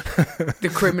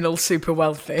the criminal super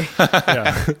wealthy.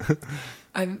 Yeah.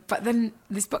 But then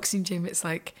this boxing gym, it's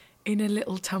like in a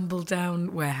little tumble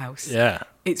down warehouse. Yeah.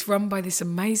 It's run by this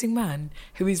amazing man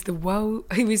who was the world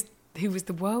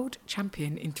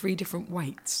champion in 3 different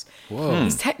weights. Whoa.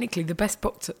 He's technically the best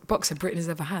boxer Britain has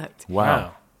ever had.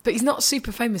 Wow. But he's not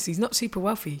super famous. He's not super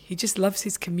wealthy. He just loves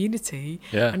his community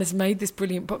and has made this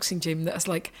brilliant boxing gym that has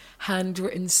like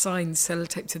handwritten signs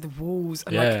sellotaped to the walls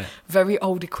and like very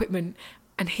old equipment.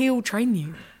 And he'll train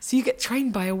you. So you get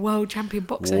trained by a world champion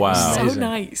boxer. Wow. It's so Amazing.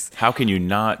 nice. How can you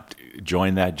not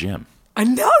join that gym? I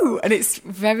know. And it's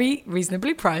very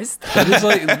reasonably priced.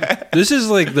 This is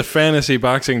like the fantasy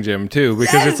boxing gym too,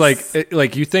 because it's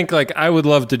like you think like I would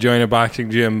love to join a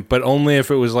boxing gym, but only if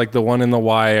it was like the one in The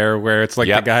Wire where it's like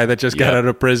the guy that just got out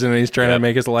of prison and he's trying to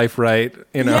make his life right,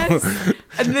 you know. Yes.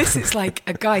 And this is like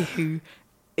a guy who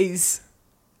is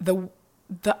the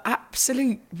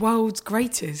absolute world's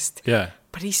greatest. Yeah.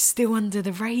 But he's still under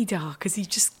the radar because he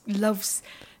just loves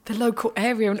the local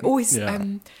area, and all his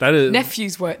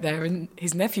nephews work there, and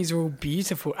his nephews are all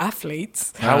beautiful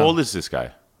athletes. How old is this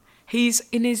guy? He's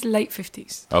in his late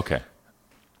 50s. Okay.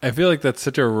 I feel like that's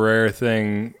such a rare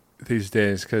thing these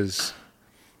days because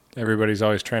everybody's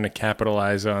always trying to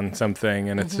capitalize on something,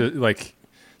 and it's like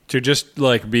to just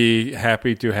like be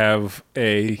happy to have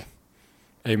a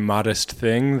modest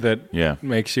thing that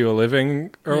makes you a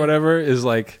living or whatever is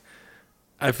like.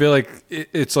 I feel like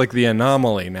it's like the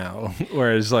anomaly now,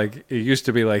 whereas like it used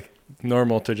to be like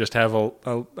normal to just have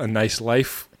a nice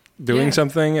life doing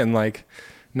something, and like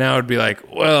now it'd be like,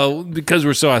 well, because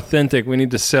we're so authentic, we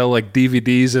need to sell like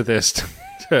DVDs of this to,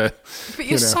 but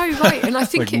you're so right, and I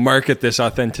think like market this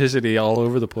authenticity all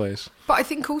over the place. But I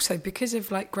think also because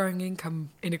of like growing income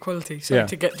inequality, so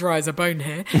to get dry as a bone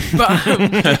here,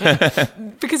 but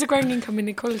because of growing income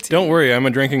inequality. Don't worry,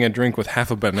 I'm drinking a drink with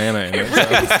half a banana in it.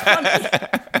 Really funny.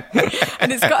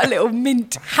 And it's got a little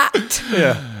mint hat.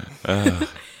 Yeah.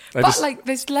 But like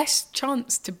there's less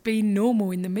chance to be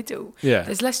normal in the middle. Yeah.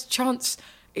 There's less chance.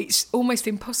 It's almost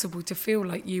impossible to feel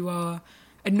like you are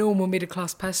a normal middle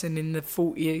class person in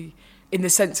the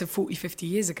sense of 40, 50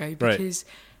 years ago, because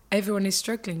everyone is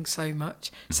struggling so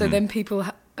much. So then people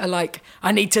are like,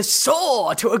 I need to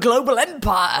soar to a global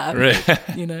empire. Right.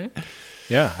 You know?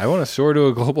 Yeah, I want to soar to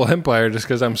a global empire just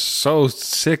because I'm so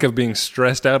sick of being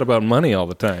stressed out about money all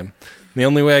the time. The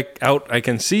only way out I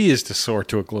can see is to soar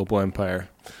to a global empire.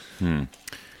 Which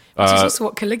is also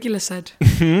what Caligula said.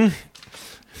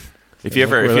 If you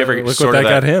ever look sort what of that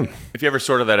got him. If you ever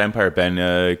sort of that empire, Ben,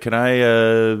 can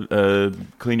I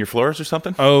clean your floors or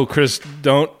something? Oh, Chris,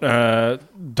 don't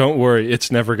worry.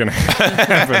 It's never going to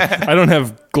happen. I don't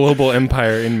have global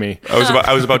empire in me. I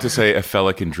was about to say a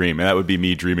fella can dream, and that would be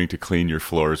me dreaming to clean your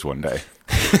floors one day.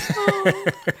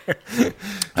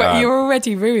 But you're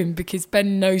already ruined because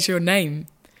Ben knows your name.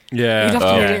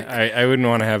 Yeah, I wouldn't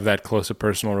want to have that close a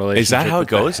personal relationship. Is that how it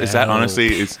goes? Is that honestly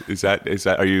is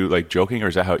that? Are you like joking, or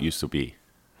is that how it used to be?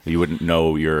 You wouldn't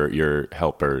know your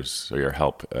helpers or your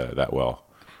help that well.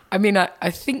 I mean,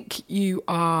 I think you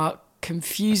are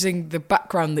confusing the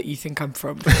background that you think I'm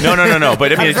from. No.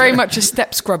 But I mean, I'm very much a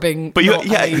step scrubbing. But no.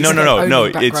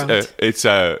 Background. It's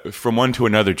from one to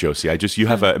another, Josie. You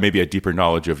have maybe a deeper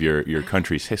knowledge of your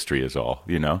country's history, is all.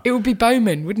 You know. It would be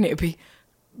Bowman, wouldn't it? It'd be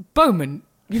Bowman.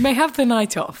 You may have the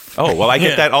night off. Oh, well, I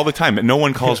get that all the time. No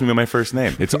one calls me by my first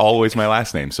name. It's always my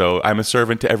last name. So I'm a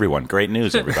servant to everyone. Great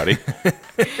news, everybody.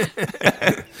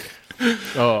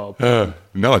 No,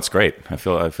 it's great. I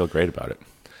feel great about it.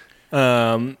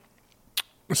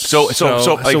 So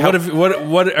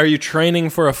what are you training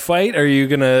for a fight? Are you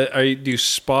do you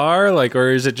spar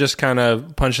or is it just kind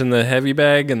of punching the heavy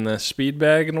bag and the speed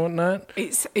bag and whatnot?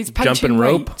 It's punching jumping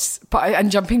rope,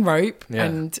 and jumping rope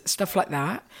and stuff like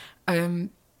that.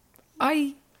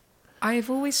 I've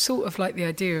always sort of liked the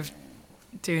idea of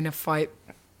doing a fight,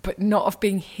 but not of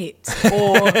being hit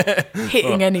or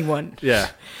hitting anyone. Yeah.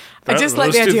 I just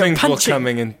like the idea of punching.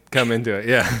 Will come into it,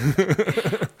 yeah.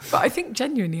 But I think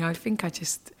genuinely, I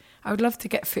would love to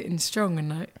get fit and strong,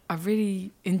 and I really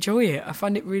enjoy it. I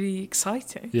find it really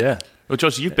exciting. Yeah. Well,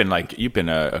 Josie, you've been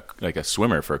a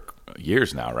swimmer for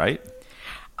years now, right?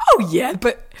 Oh yeah,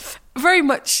 but very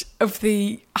much of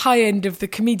the high end of the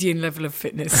comedian level of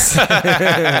fitness.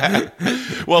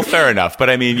 Well, fair enough. But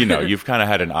I mean, you've kind of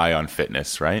had an eye on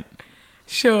fitness, right?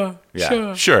 Sure.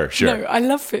 Yeah. Sure. No, I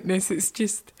love fitness. It's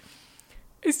just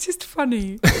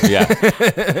funny. Yeah.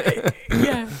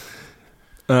 Yeah.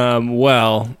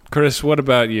 Well, Chris, what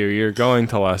about you? You're going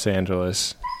to Los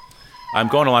Angeles. I'm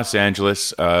going to Los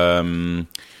Angeles.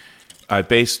 I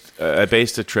based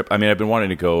a trip. I mean, I've been wanting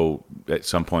to go at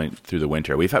some point through the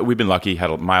winter. We've been lucky,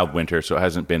 had a mild winter, so it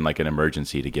hasn't been like an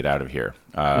emergency to get out of here.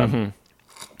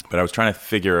 But I was trying to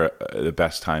figure the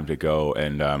best time to go,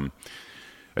 and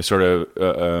I sort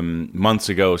of months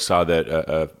ago saw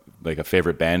that like a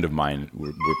favorite band of mine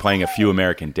were playing a few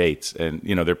American dates, and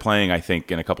they're playing I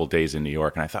think in a couple of days in New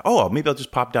York, and I thought, oh, maybe I'll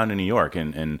just pop down to New York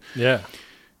and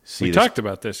see. We talked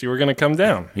about this. You were going to come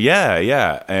down.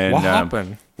 Yeah. And what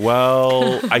happened?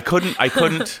 Well, I couldn't. I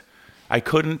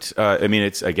mean,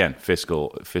 it's again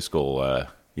fiscal.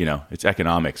 It's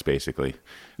economics basically.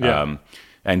 Yeah.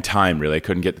 And time, really. I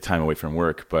couldn't get the time away from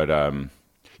work. But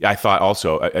I thought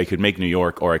also I could make New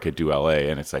York or I could do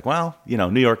LA. And it's like, well,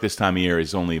 New York this time of year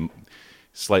is only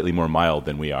slightly more mild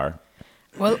than we are.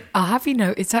 Well, I'll have you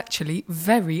know, it's actually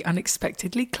very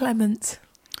unexpectedly clement.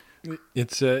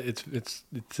 It's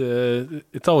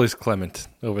always clement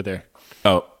over there.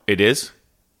 Oh, it is?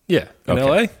 Yeah. In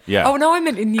LA? Yeah. Oh, no, I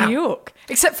meant in New York.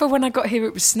 Except for when I got here,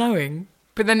 it was snowing.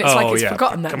 But then it's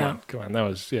forgotten that now. Come on. That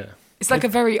was, It's like a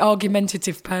very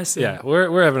argumentative person. Yeah,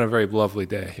 we're having a very lovely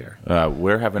day here.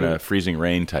 We're having a freezing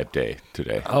rain type day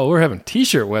today. Oh, we're having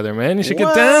t-shirt weather, man. You should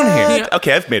get down here. Yeah.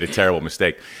 Okay, I've made a terrible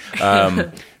mistake.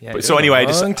 So anyway,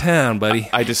 town, buddy.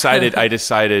 I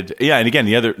decided. Yeah, and again,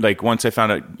 the other once I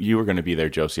found out you were going to be there,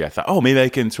 Josie, I thought, oh, maybe I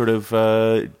can sort of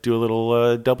do a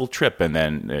little double trip, and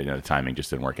then the timing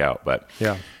just didn't work out. But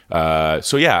yeah.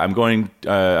 I'm going.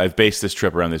 I've based this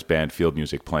trip around this band, Field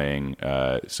Music, playing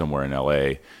somewhere in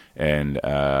LA. And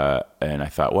I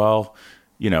thought, well,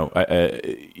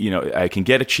 I can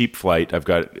get a cheap flight. I've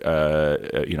got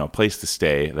a place to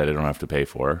stay that I don't have to pay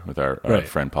for with our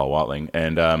friend Paul Watling,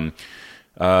 and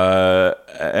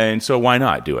so why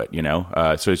not do it?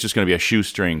 So it's just going to be a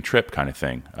shoestring trip kind of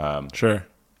thing. Sure.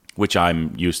 Which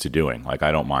I'm used to doing. Like,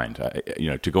 I don't mind.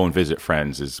 To go and visit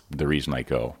friends is the reason I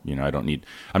go.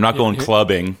 I'm not going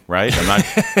clubbing, right?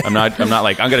 I'm not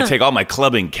like, I'm going to take all my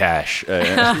clubbing cash. You're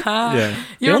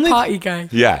a party guy.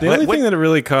 Yeah. The only thing that it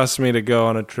really costs me to go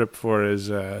on a trip for is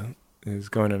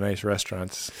going to nice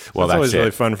restaurants. Well, that's always it.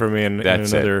 really fun for me in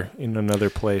another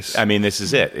place. I mean, this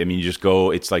is it. I mean, you just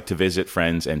go. It's like to visit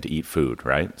friends and to eat food,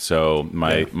 right? So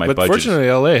my but budget.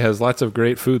 Fortunately, LA has lots of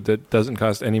great food that doesn't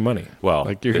cost any money. Well,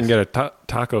 like you can get a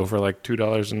taco for like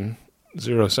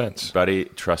 $2.00. Buddy,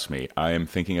 trust me, I am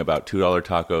thinking about $2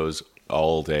 tacos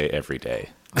all day, every day.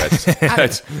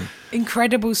 That's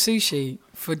incredible sushi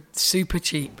for super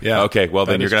cheap. Yeah. Okay. Well,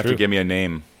 then you're gonna have to give me a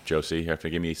name, Josie. You have to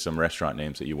give me some restaurant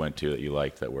names that you went to that you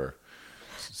liked that were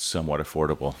somewhat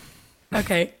affordable.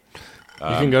 Okay. You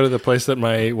can go to the place that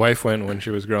my wife went when she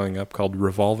was growing up called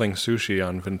Revolving Sushi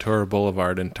on Ventura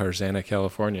Boulevard in Tarzana,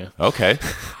 California. Okay.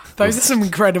 Those are some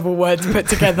incredible words put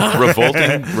together.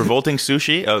 Revolting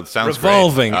sushi? Oh, it sounds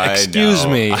Revolving. Great. Excuse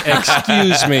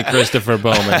me, Christopher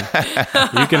Bowman.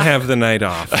 You can have the night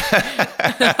off.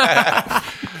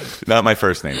 Not my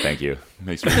first name, thank you.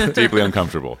 Makes me deeply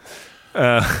uncomfortable.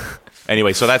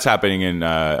 Anyway, so that's happening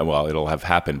it'll have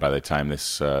happened by the time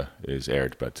this is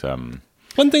aired. But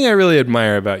one thing I really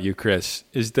admire about you, Chris,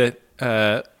 is that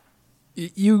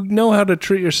you know how to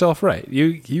treat yourself right.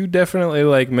 You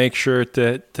definitely make sure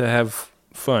to have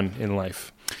fun in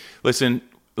life. Listen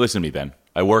to me, Ben.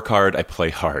 I work hard, I play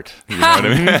hard. You know what I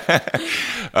mean?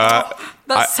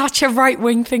 That's such a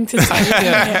right-wing thing to say.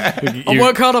 I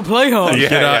work hard, I play hard. You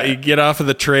get off of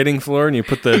the trading floor and you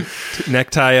put the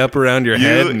necktie up around your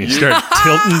head and you start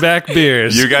tilting back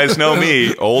beers. You guys know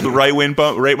me, old right-wing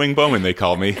Bowman, they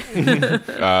call me.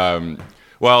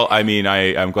 Well, I mean,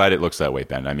 I'm glad it looks that way,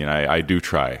 Ben. I mean, I do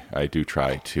try. I do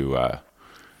try to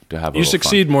have. You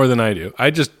succeed more than I do.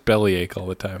 I just bellyache all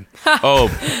the time. Oh,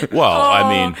 well, I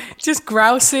mean, just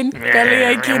grousing,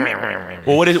 bellyaching.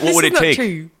 Well, what would it take?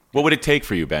 True. What would it take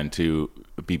for you, Ben, to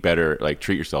be better?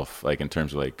 Treat yourself, in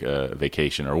terms of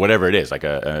vacation or whatever it is.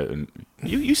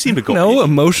 You seem to go. No,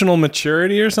 emotional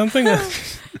maturity or something.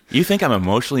 You think I'm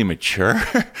emotionally mature?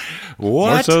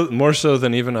 What? More so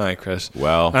than even I, Chris.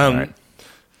 Well, all right.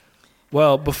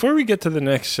 Well, before we get to the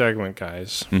next segment,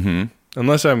 guys,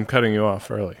 unless I'm cutting you off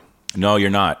early. No, you're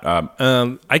not.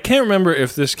 I can't remember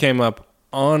if this came up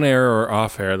on air or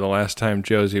off air the last time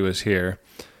Josie was here,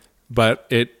 but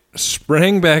it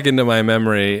sprang back into my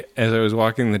memory as I was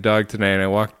walking the dog today, and I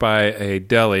walked by a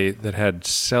deli that had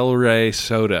celery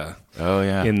soda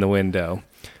in the window.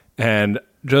 And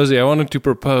Josie, I wanted to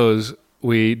propose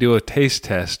we do a taste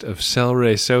test of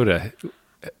celery soda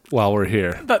while we're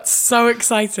here. That's so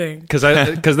exciting. Because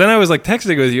then I was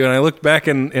texting with you, and I looked back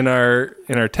in our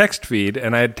text feed,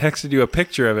 and I had texted you a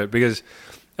picture of it because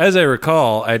As I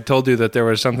recall, I told you that there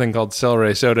was something called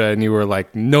celery soda, and you were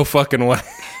like, "No fucking way."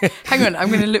 Hang on, I'm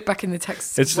going to look back in the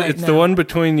text. It's the one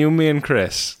between you, me, and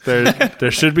Chris.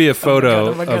 There should be a photo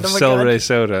of celery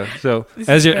soda. So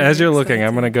as you're looking,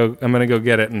 I'm gonna go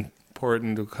get it and pour it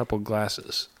into a couple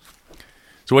glasses.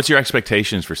 So what's your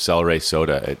expectations for celery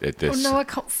soda at this? Oh no, I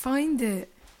can't find it.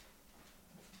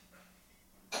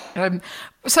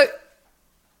 So,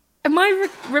 am I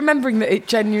remembering that it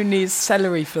genuinely is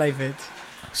celery flavoured?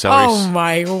 Oh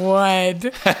my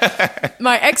word.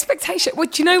 My expectation... Well,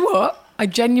 do you know what? I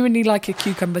genuinely like a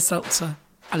cucumber seltzer.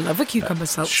 I love a cucumber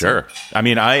seltzer. Sure. I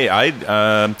mean,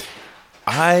 I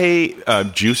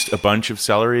juiced a bunch of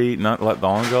celery not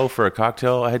long ago for a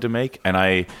cocktail I had to make, and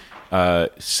I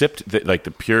sipped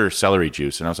the pure celery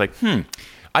juice, and I was like,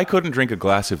 I couldn't drink a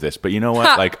glass of this, but you know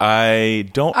what? Like, I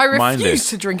don't mind this. I refuse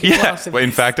to drink a glass of this.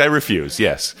 In fact, I refuse,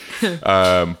 yes.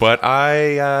 But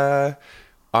I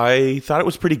thought it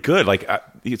was pretty good. Like,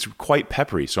 it's quite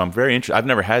peppery, so I'm very interested. I've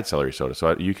never had celery soda,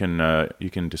 so you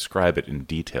can describe it in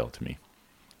detail to me.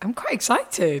 I'm quite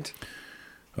excited.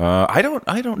 I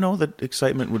don't know that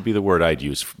excitement would be the word I'd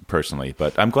use personally,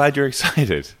 but I'm glad you're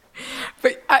excited.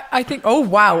 But I think, oh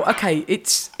wow, okay,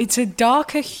 it's a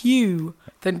darker hue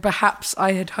than perhaps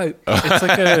I had hoped.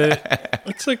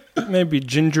 It's like maybe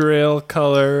ginger ale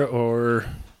color, or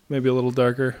maybe a little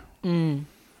darker. Chin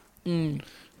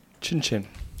chin.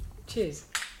 Cheers.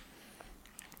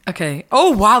 Okay.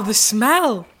 Oh wow, the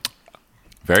smell.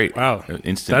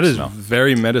 Instant. That is smell.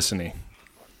 very medicine-y.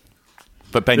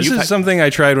 But Ben, this is something I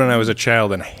tried when I was a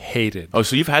child and hated. Oh,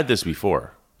 so you've had this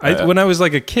before? When I was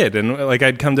like a kid, and like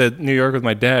I'd come to New York with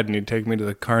my dad, and he'd take me to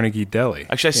the Carnegie Deli.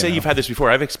 Actually, I say you've had this before.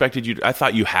 I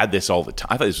thought you had this all the time.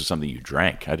 I thought this was something you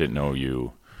drank. I didn't know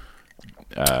you.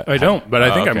 I don't, but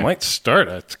I think I might start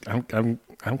it.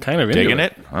 I'm kind of digging into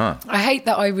it. Huh. I hate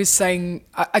that I was saying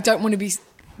I don't want to be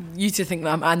you to think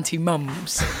that I'm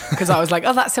anti-mums because I was like,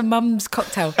 oh, that's a mum's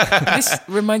cocktail. This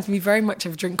reminds me very much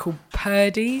of a drink called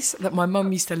Purdy's that my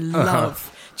mum used to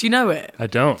love. Do you know it? I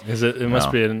don't. Is it? It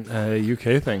must be a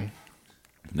UK thing.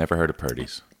 Never heard of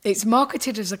Purdy's. It's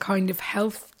marketed as a kind of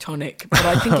health tonic, but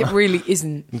I think it really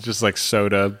isn't. It's just like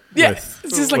soda. Yeah, it's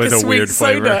just like a sweet weird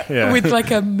soda flavor. with like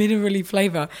a minerally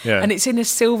flavour. Yeah. And it's in a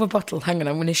silver bottle. Hang on,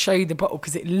 I'm going to show you the bottle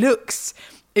because it looks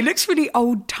really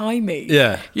old-timey.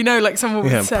 Yeah. You know, like someone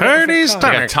would say. Purdy's tonic.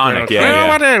 Like a tonic, yeah.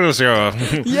 What else?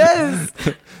 Yes.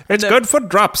 It's good for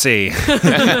dropsy.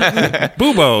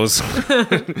 Boobos.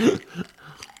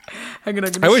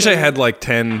 I wish I had like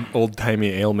 10 old-timey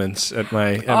ailments at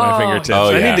my fingertips. Oh,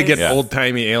 I yeah, need to get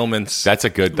old-timey ailments. That's a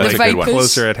good one.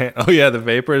 Closer at hand. Oh, yeah, the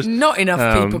vapors. Not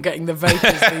enough people getting the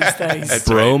vapors these days.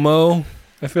 Bromo,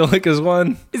 I feel like, is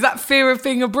one. Is that fear of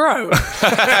being a bro? Look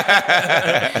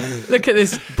at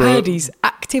this. Purdy's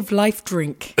active life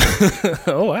drink.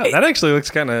 Oh, wow. That actually looks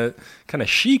kind of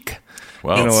chic in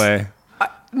a way.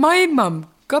 My mum,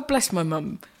 God bless my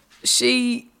mum,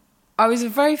 I was a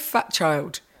very fat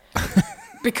child.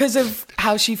 Because of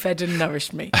how she fed and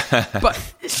nourished me. But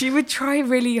she would try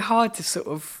really hard to sort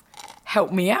of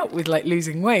help me out with like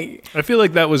losing weight. I feel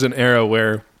like that was an era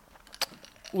where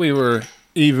we were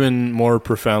even more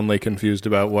profoundly confused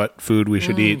about what food we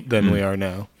should eat than we are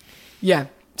now. Yeah.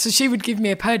 So she would give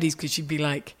me a Purdy's because she'd be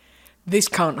like, this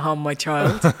can't harm my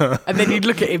child. And then you'd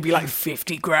look at it and be like,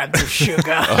 50 grams of sugar.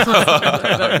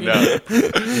 No.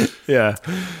 Yeah.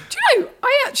 Do you know,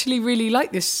 I actually really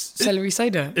like this celery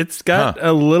soda. It's got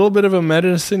a little bit of a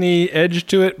medicine-y edge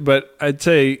to it, but I'd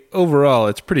say overall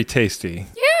it's pretty tasty.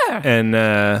 Yeah. And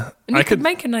you could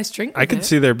make a nice drink with I could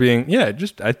see there being,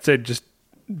 I'd say just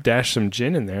dash some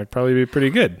gin in there. It'd probably be pretty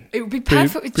good. It would be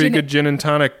perfect with pretty gin. Good gin and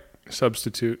tonic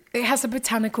substitute. It has a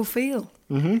botanical feel.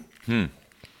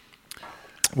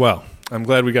 Well, I'm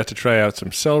glad we got to try out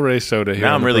some celery soda here.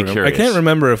 Now I'm really curious. I can't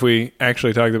remember if we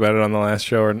actually talked about it on the last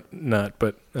show or not,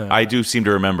 but I do seem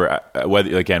to remember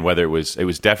whether it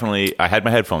was definitely. I had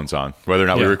my headphones on. Whether or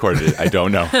not we recorded it, I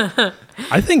don't know.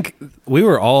 I think we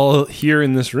were all here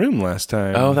in this room last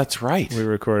time. Oh, that's right. We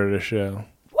recorded a show.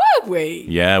 Were we?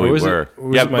 Yeah, we were.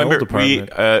 Was it my old apartment?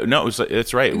 No,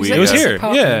 it's right. It was here.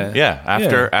 Yeah.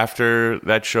 After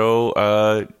that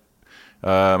show.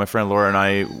 My friend Laura and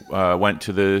I went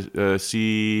to the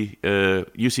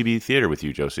UCB theater with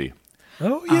you, Josie.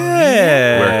 Oh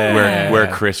yeah, where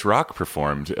Chris Rock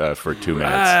performed for 2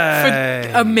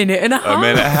 minutes, for a minute and a half. A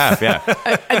minute and a half, yeah.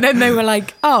 And then they were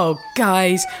like, "Oh,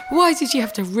 guys, why did you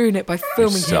have to ruin it by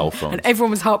filming cell him?" phones. And everyone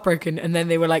was heartbroken. And then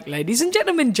they were like, "Ladies and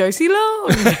gentlemen, Josie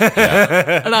Long."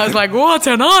 And I was like, "What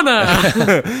an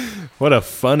honor!" What a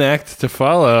fun act to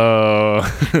follow.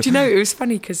 Do you know, it was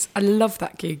funny because I love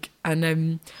that gig,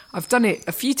 and I've done it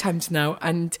a few times now,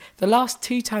 and the last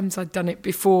 2 times I'd done it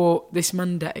before this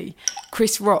Monday,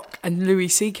 Chris Rock and Louis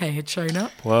C.K. had shown up.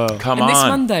 Whoa. Come on. And this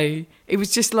Monday, it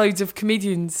was just loads of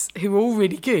comedians who were all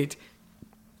really good,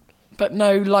 but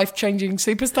no life-changing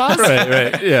superstars.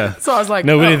 Right, yeah. So I was like,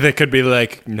 nobody that could be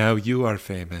like, now you are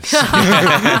famous. Here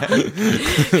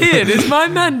is my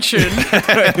mansion.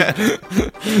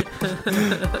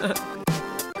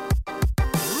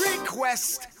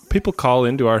 Request. People call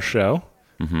into our show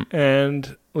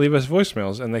and leave us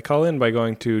voicemails, and they call in by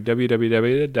going to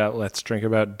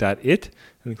www.letsdrinkabout.it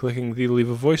and clicking the Leave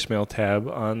a Voicemail tab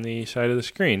on the side of the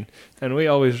screen. And we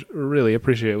always really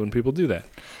appreciate it when people do that.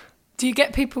 Do you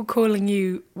get people calling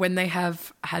you when they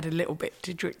have had a little bit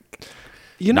to drink?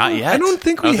 Not yet. I don't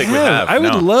think we have. I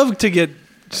would love to get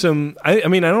some. I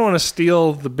mean, I don't want to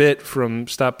steal the bit from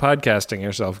Stop Podcasting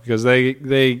Yourself, because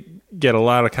they get a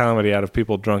lot of comedy out of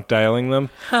people drunk dialing them.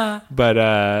 But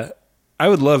I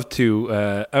would love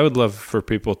to. I would love for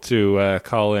people to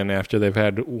call in after they've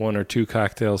had 1 or 2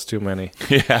 cocktails too many.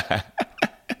 Yeah.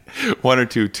 1 or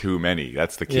 2 too many.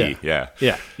 That's the key. Yeah.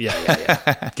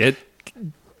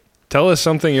 Tell us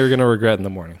something you're going to regret in the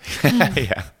morning.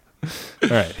 Yeah. All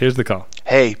right, here's the call.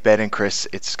 Hey, Ben and Chris,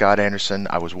 it's Scott Anderson.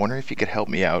 I was wondering if you could help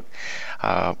me out.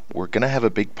 We're going to have a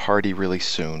big party really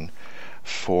soon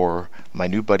for my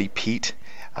new buddy Pete.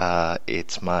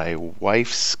 It's my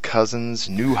wife's cousin's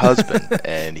new husband,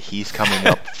 and he's coming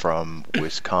up from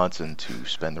Wisconsin to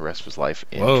spend the rest of his life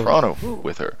in Toronto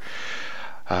with her.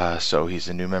 So he's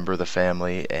a new member of the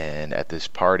family, and at this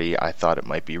party, I thought it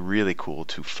might be really cool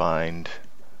to find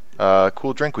a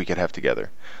cool drink we could have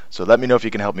together. So let me know if you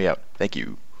can help me out. Thank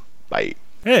you. Bye.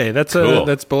 Hey, that's cool.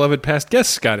 That's beloved past guest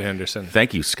Scott Anderson.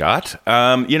 Thank you, Scott.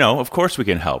 Of course we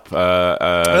can help.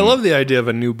 I love the idea of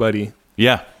a new buddy.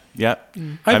 Yeah.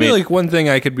 I feel like one thing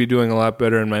I could be doing a lot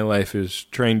better in my life is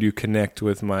trying to connect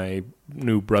with my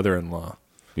new brother-in-law.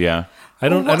 Yeah.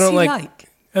 What's he like?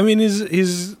 I mean,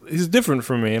 he's different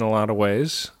from me in a lot of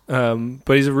ways, but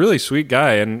he's a really sweet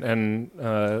guy, and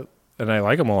I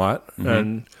like him a lot.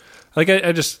 And like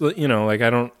I just I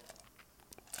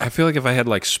feel like if I had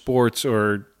like sports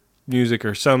or music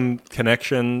or some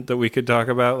connection that we could talk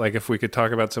about, like if we could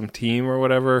talk about some team or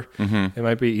whatever, it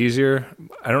might be easier.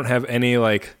 I don't have any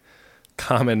like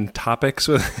common topics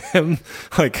with him.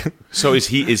 Like, so is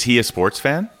he a sports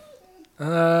fan?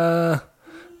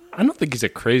 I don't think he's a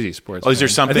crazy sports fan. Is there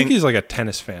something? I think he's like a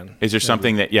tennis fan. Is there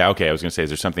something that? Yeah, okay. I was going to say, is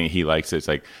there something he likes? That's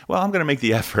like, well, I'm going to make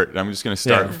the effort, and I'm just going to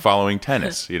start following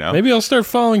tennis. Maybe I'll start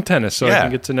following tennis so I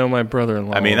can get to know my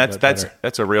brother-in-law. I mean,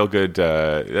 that's a real good.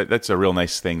 That's a real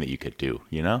nice thing that you could do.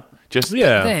 Just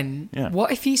Then,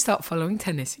 what if you start following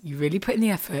tennis? You really put in the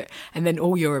effort, and then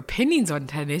all your opinions on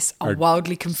tennis are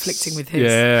wildly conflicting with his.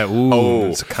 Yeah,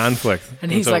 it's a conflict.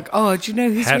 And he's like, "Oh, do you know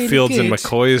who's Hatfields really good?" and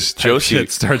McCoy's Josie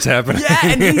shit starts happening. Yeah,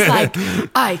 and he's like,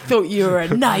 "I thought you were a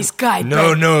nice guy."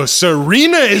 No,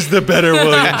 Serena is the better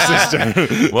Williams sister.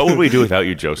 What would we do without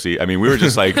you, Josie? I mean, we were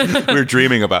just like we were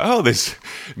dreaming about this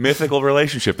mythical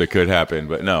relationship that could happen,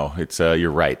 but no, it's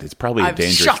you're right. It's probably a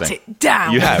dangerous thing. Shut it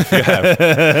down. You have.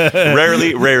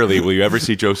 Rarely will you ever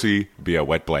see Josie be a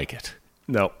wet blanket.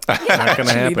 No, not going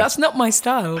to happen. That's not my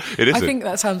style. It isn't. I think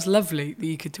that sounds lovely that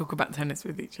you could talk about tennis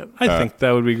with each other. I think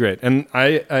that would be great. And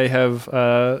I have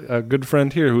a good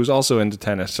friend here who's also into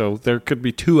tennis, so there could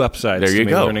be 2 upsides to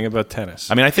me learning about tennis.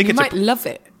 I mean, I think you might love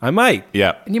it. I might.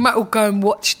 Yeah. And you might all go and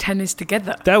watch tennis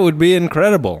together. That would be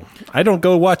incredible. I don't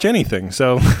go watch anything,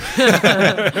 so.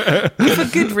 For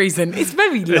good reason. It's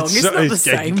very long. It's not the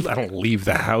same. I don't leave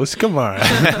the house. Come on.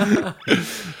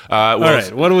 All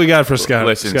right. What do we got for Scott?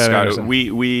 Listen, Scott,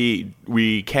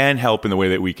 we can help in the way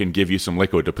that we can give you some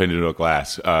liquid to put into a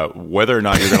glass. Whether or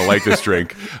not you're going to like this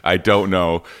drink, I don't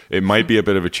know. It might be a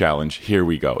bit of a challenge. Here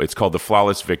we go. It's called the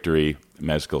Flawless Victory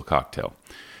Mezcal Cocktail.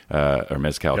 Or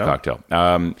mezcal cocktail.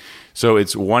 So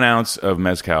it's 1 ounce of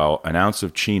mezcal, 1 ounce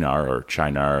of chinar or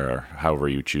however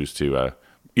you choose to.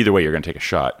 Either way, you're going to take a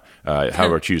shot.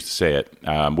 However you choose to say it,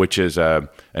 which is an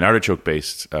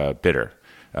artichoke-based bitter.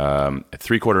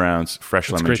 3/4 ounce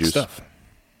fresh lemon great juice. Stuff.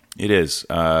 It is,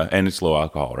 and it's low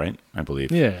alcohol, right? I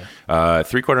believe. Yeah.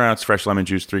 3/4 ounce fresh lemon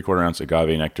juice, 3/4 ounce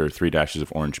agave nectar, 3 dashes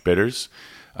of orange bitters,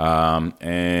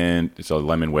 and it's a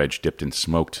lemon wedge dipped in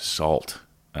smoked salt.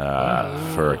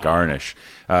 For a garnish.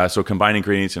 So combine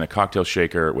ingredients in a cocktail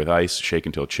shaker with ice, shake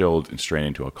until chilled, and strain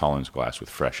into a Collins glass with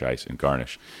fresh ice and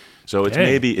garnish. So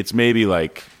it's maybe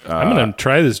like I'm gonna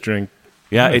try this drink.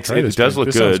 Yeah, it does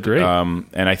look good. Great.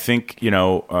 And I think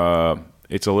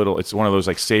it's one of those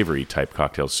like savory type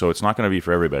cocktails. So it's not going to be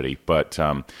for everybody. But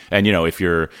and if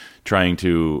you're trying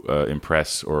to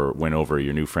impress or win over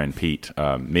your new friend Pete,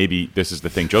 maybe this is the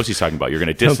thing Josie's talking about. You're going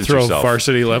to distance throw yourself. a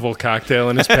varsity level cocktail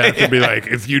in his path and be like,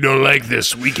 if you don't like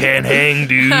this, we can't hang,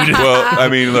 dude. Well, I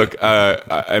mean, look,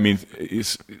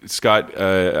 Scott,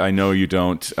 I know you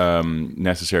don't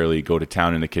necessarily go to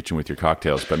town in the kitchen with your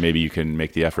cocktails, but maybe you can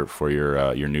make the effort for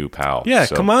your new pal. Yeah,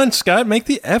 So- come on, Scott, make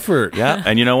the effort. Yeah,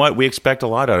 and you know what? We expect a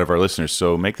lot out of our listeners,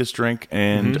 so make this drink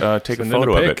and take Send a in a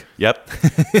photo of pic. it. Yep.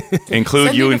 Include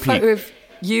Send you in and a photo Pete. of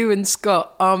you and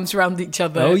Scott arms around each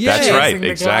other. Oh, yeah. That's sharing right. the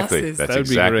Exactly. glasses. That's That'd be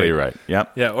exactly great. right.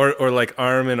 Yep. Yeah, or like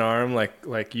arm in arm,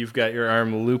 like you've got your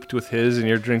arm looped with his and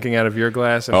you're drinking out of your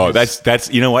glass. And Oh, his-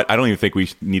 that's you know what? I don't even think we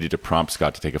needed to prompt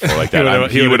Scott to take a photo like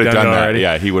that. He He would've would have done done it that. already.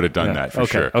 Yeah, he would have done that for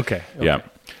okay, sure. okay. Yeah.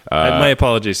 My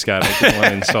apologies, Scott. I didn't want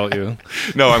to insult you.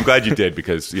 No, I'm glad you did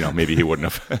because maybe he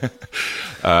wouldn't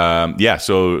have. Yeah.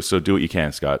 So do what you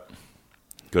can, Scott.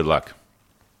 Good luck.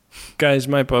 Guys,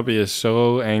 my puppy is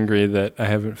so angry that I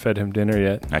haven't fed him dinner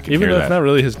yet. I can Even hear though that. it's not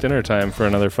really his dinner time for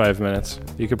another 5 minutes.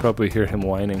 You could probably hear him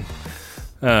whining.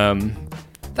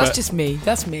 That's just me.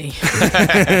 That's me.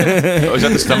 Oh, is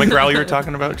that the stomach growl you were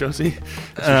talking about, Josie?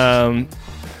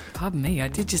 Pardon me, I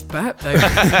did just burp though.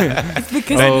 It's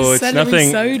because of the It's celery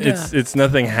nothing. soda. It's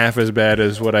nothing half as bad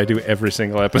as what I do every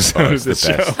single episode It's of the this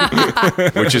show.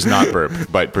 best. Which is not burp,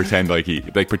 but pretend like he's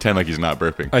not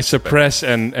burping I suppress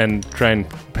and try and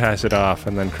pass it off,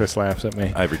 and then Chris laughs at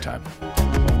me. every time.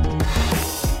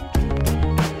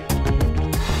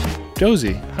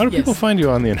 Josie, how do Yes. people find you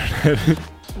on the internet?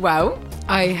 Well,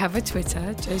 I have a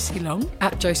Twitter, Josie Long,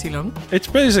 at Josie Long. It's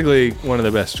basically one of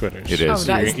the best Twitters. It is. Oh,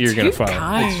 that is You're gonna too find.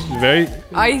 kind. It's very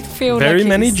I feel very like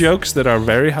many it's- jokes that are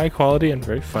very high quality and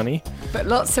very funny, but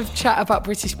lots of chat about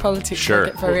British politics. Sure. I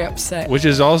get very upset. which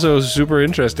is also super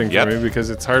interesting for Yep. me because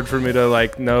it's hard for me to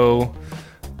know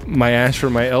my ass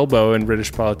from my elbow in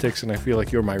British politics, and I feel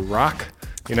like you're my rock.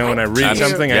 When I read Thank you.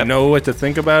 something, I Yep. know what to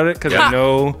think about it because Yep. I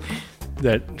know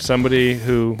that somebody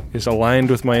who is aligned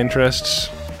with my interests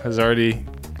has already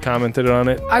commented on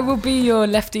it. I will be your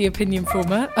lefty opinion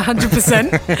former,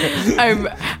 100%. Oh,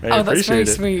 that's very appreciate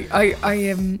it. sweet.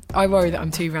 I worry that I'm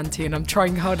too ranty, and I'm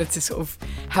trying harder to sort of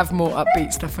have more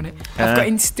upbeat stuff on it. I've got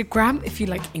Instagram, if you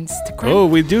like Instagram, Oh,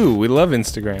 we do. We love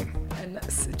Instagram. and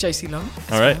that's Josie Long.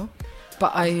 As All right. well.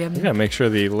 But We gotta make sure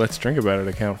the Let's Drink About It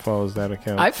account follows that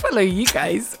account. I follow you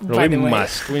guys, Well, by we the way.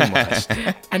 must. We must.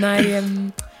 And I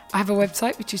have a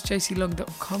website which is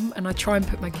josielong.com, and I try and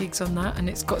put my gigs on that, and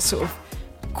it's got sort of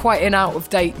quite an out of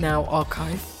date now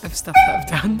archive of stuff that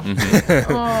I've done.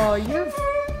 Oh, your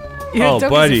Oh, dog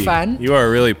buddy, is a fan. you are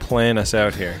really playing us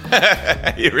out here.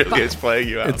 He really is playing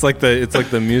you out. It's like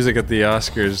the music at the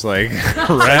Oscars, like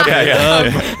wrap it up.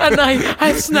 And I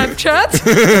have Snapchat.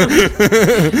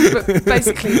 But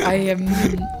basically,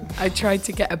 I try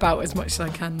to get about as much as I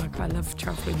can. Like, I love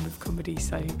traveling with comedy,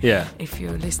 so Yeah. if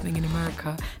you're listening in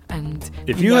America and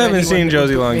If you know haven't anyone seen that would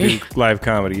Josie book Long me- do live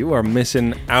comedy, you are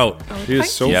missing out. She is thank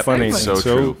so you Yep. funny, so and much.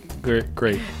 so True.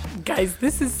 great. Guys,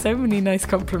 this is so many nice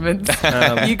compliments.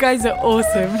 You guys are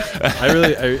awesome. I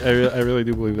really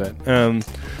do believe that.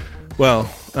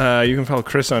 You can follow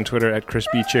Chris on Twitter at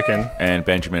ChrisBChicken. And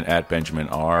Benjamin at Benjamin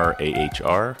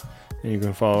RAHR. And you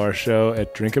can follow our show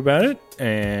at Drink About It.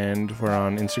 And we're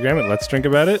on Instagram at Let's Drink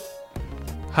About It.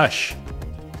 Hush.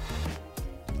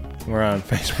 We're on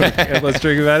Facebook at Let's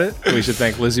Drink About It. We should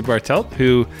thank Lizzie Bartelt,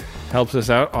 who helps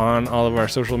us out on all of our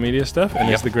social media stuff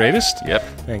and is the greatest. Yep.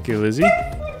 Thank you, Lizzie.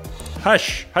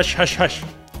 Hush, hush, hush, hush.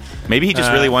 Maybe he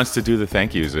just really wants to do the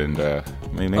thank yous, and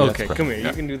maybe Okay, that's come here. Yeah.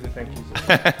 You can do the thank yous.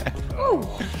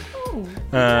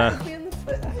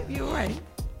 You're right.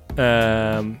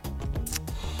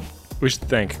 We should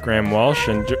thank Graham Walsh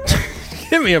and...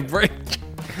 Give me a break.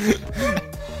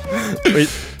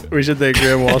 we should thank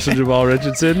Graham Walsh and Jamal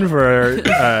Richardson for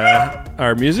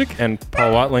our music, and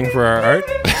Paul Watling for our art,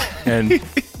 and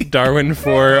Darwin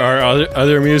for our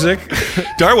other music.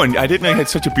 Darwin, I didn't know you had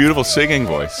such a beautiful singing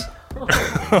voice.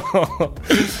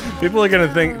 People are going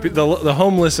to think... The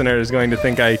home listener is going to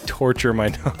think I torture my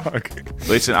dog.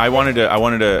 Listen, I wanted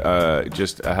to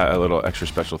just a little extra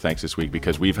special thanks this week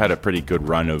because we've had a pretty good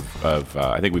run of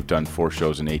I think we've done 4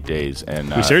 shows in 8 days,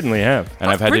 and We certainly have. and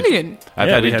I've had Brilliant. I've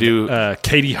Yeah, had we to had, do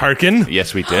Katie Harkin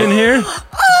yes we did in here.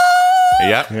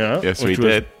 yeah yes we which was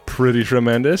did pretty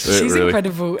tremendous. It She's really-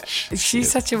 incredible.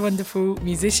 She's such a wonderful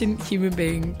musician, human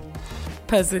being,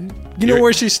 person. You know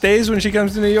where she stays when she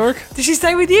comes to New York? Does she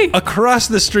stay with you? Across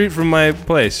the street from my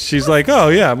place. She's like, "Oh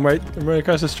yeah, I'm right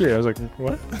across the street." I was like,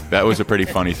 "What?" that was a pretty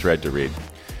funny thread to read.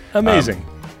 Amazing.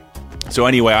 So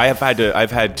anyway, I've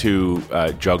had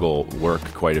to juggle work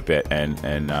quite a bit, and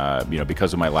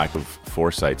because of my lack of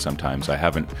foresight, sometimes I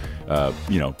haven't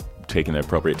taking the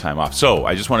appropriate time off. So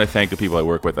I just want to thank the people I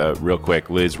work with real quick.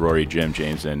 Liz, Rory, Jim,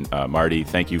 James, and Marty.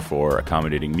 Thank you for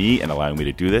accommodating me and allowing me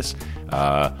to do this.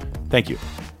 Thank you.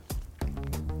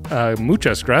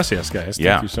 Muchas gracias, guys.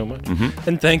 Thank you so much. Mm-hmm.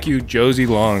 And thank you, Josie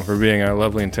Long, for being our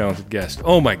lovely and talented guest.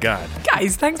 Oh, my God.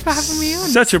 Guys, thanks for having me on.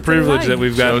 Such a privilege that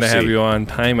we've gotten to have you on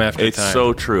time after time. It's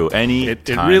so true. It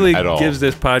really gives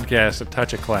this podcast a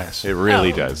touch of class. It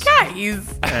really does.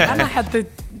 Guys. And I had the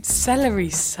celery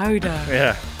soda.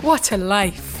 Yeah. What a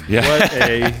life. Yeah. What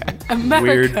a America.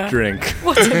 Weird drink.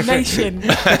 What a nation.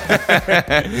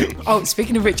 Oh,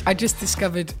 speaking of which, I just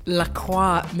discovered La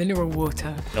Croix mineral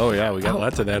water. Oh, yeah. We got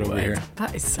lots of that over here.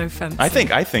 That is so fancy. I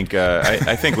think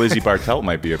Lizzie Bartelt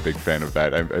might be a big fan of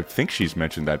that. I think she's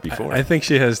mentioned that before. I think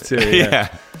she has too.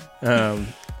 Yeah.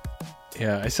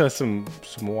 Yeah, I saw some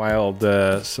wild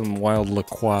La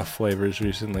Croix flavors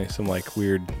recently. Some like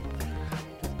weird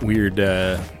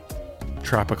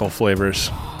tropical flavors.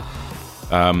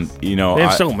 They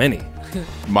have so many.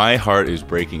 My heart is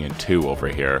breaking in two over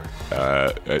here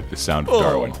at the sound of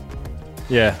Darwin.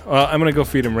 Yeah, well, I'm going to go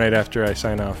feed him right after I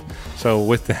sign off. So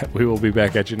with that, we will be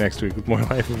back at you next week with more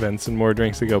life events and more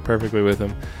drinks to go perfectly with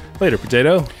him. Later,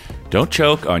 Potato. Don't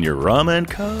choke on your rum and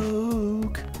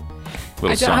Coke.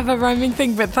 I don't have a rhyming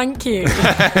thing, but thank you.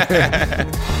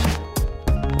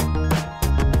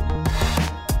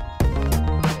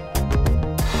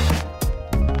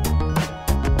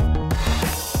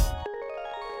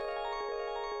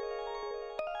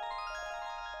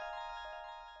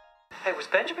 Hey, was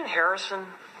Benjamin Harrison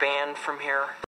banned from here?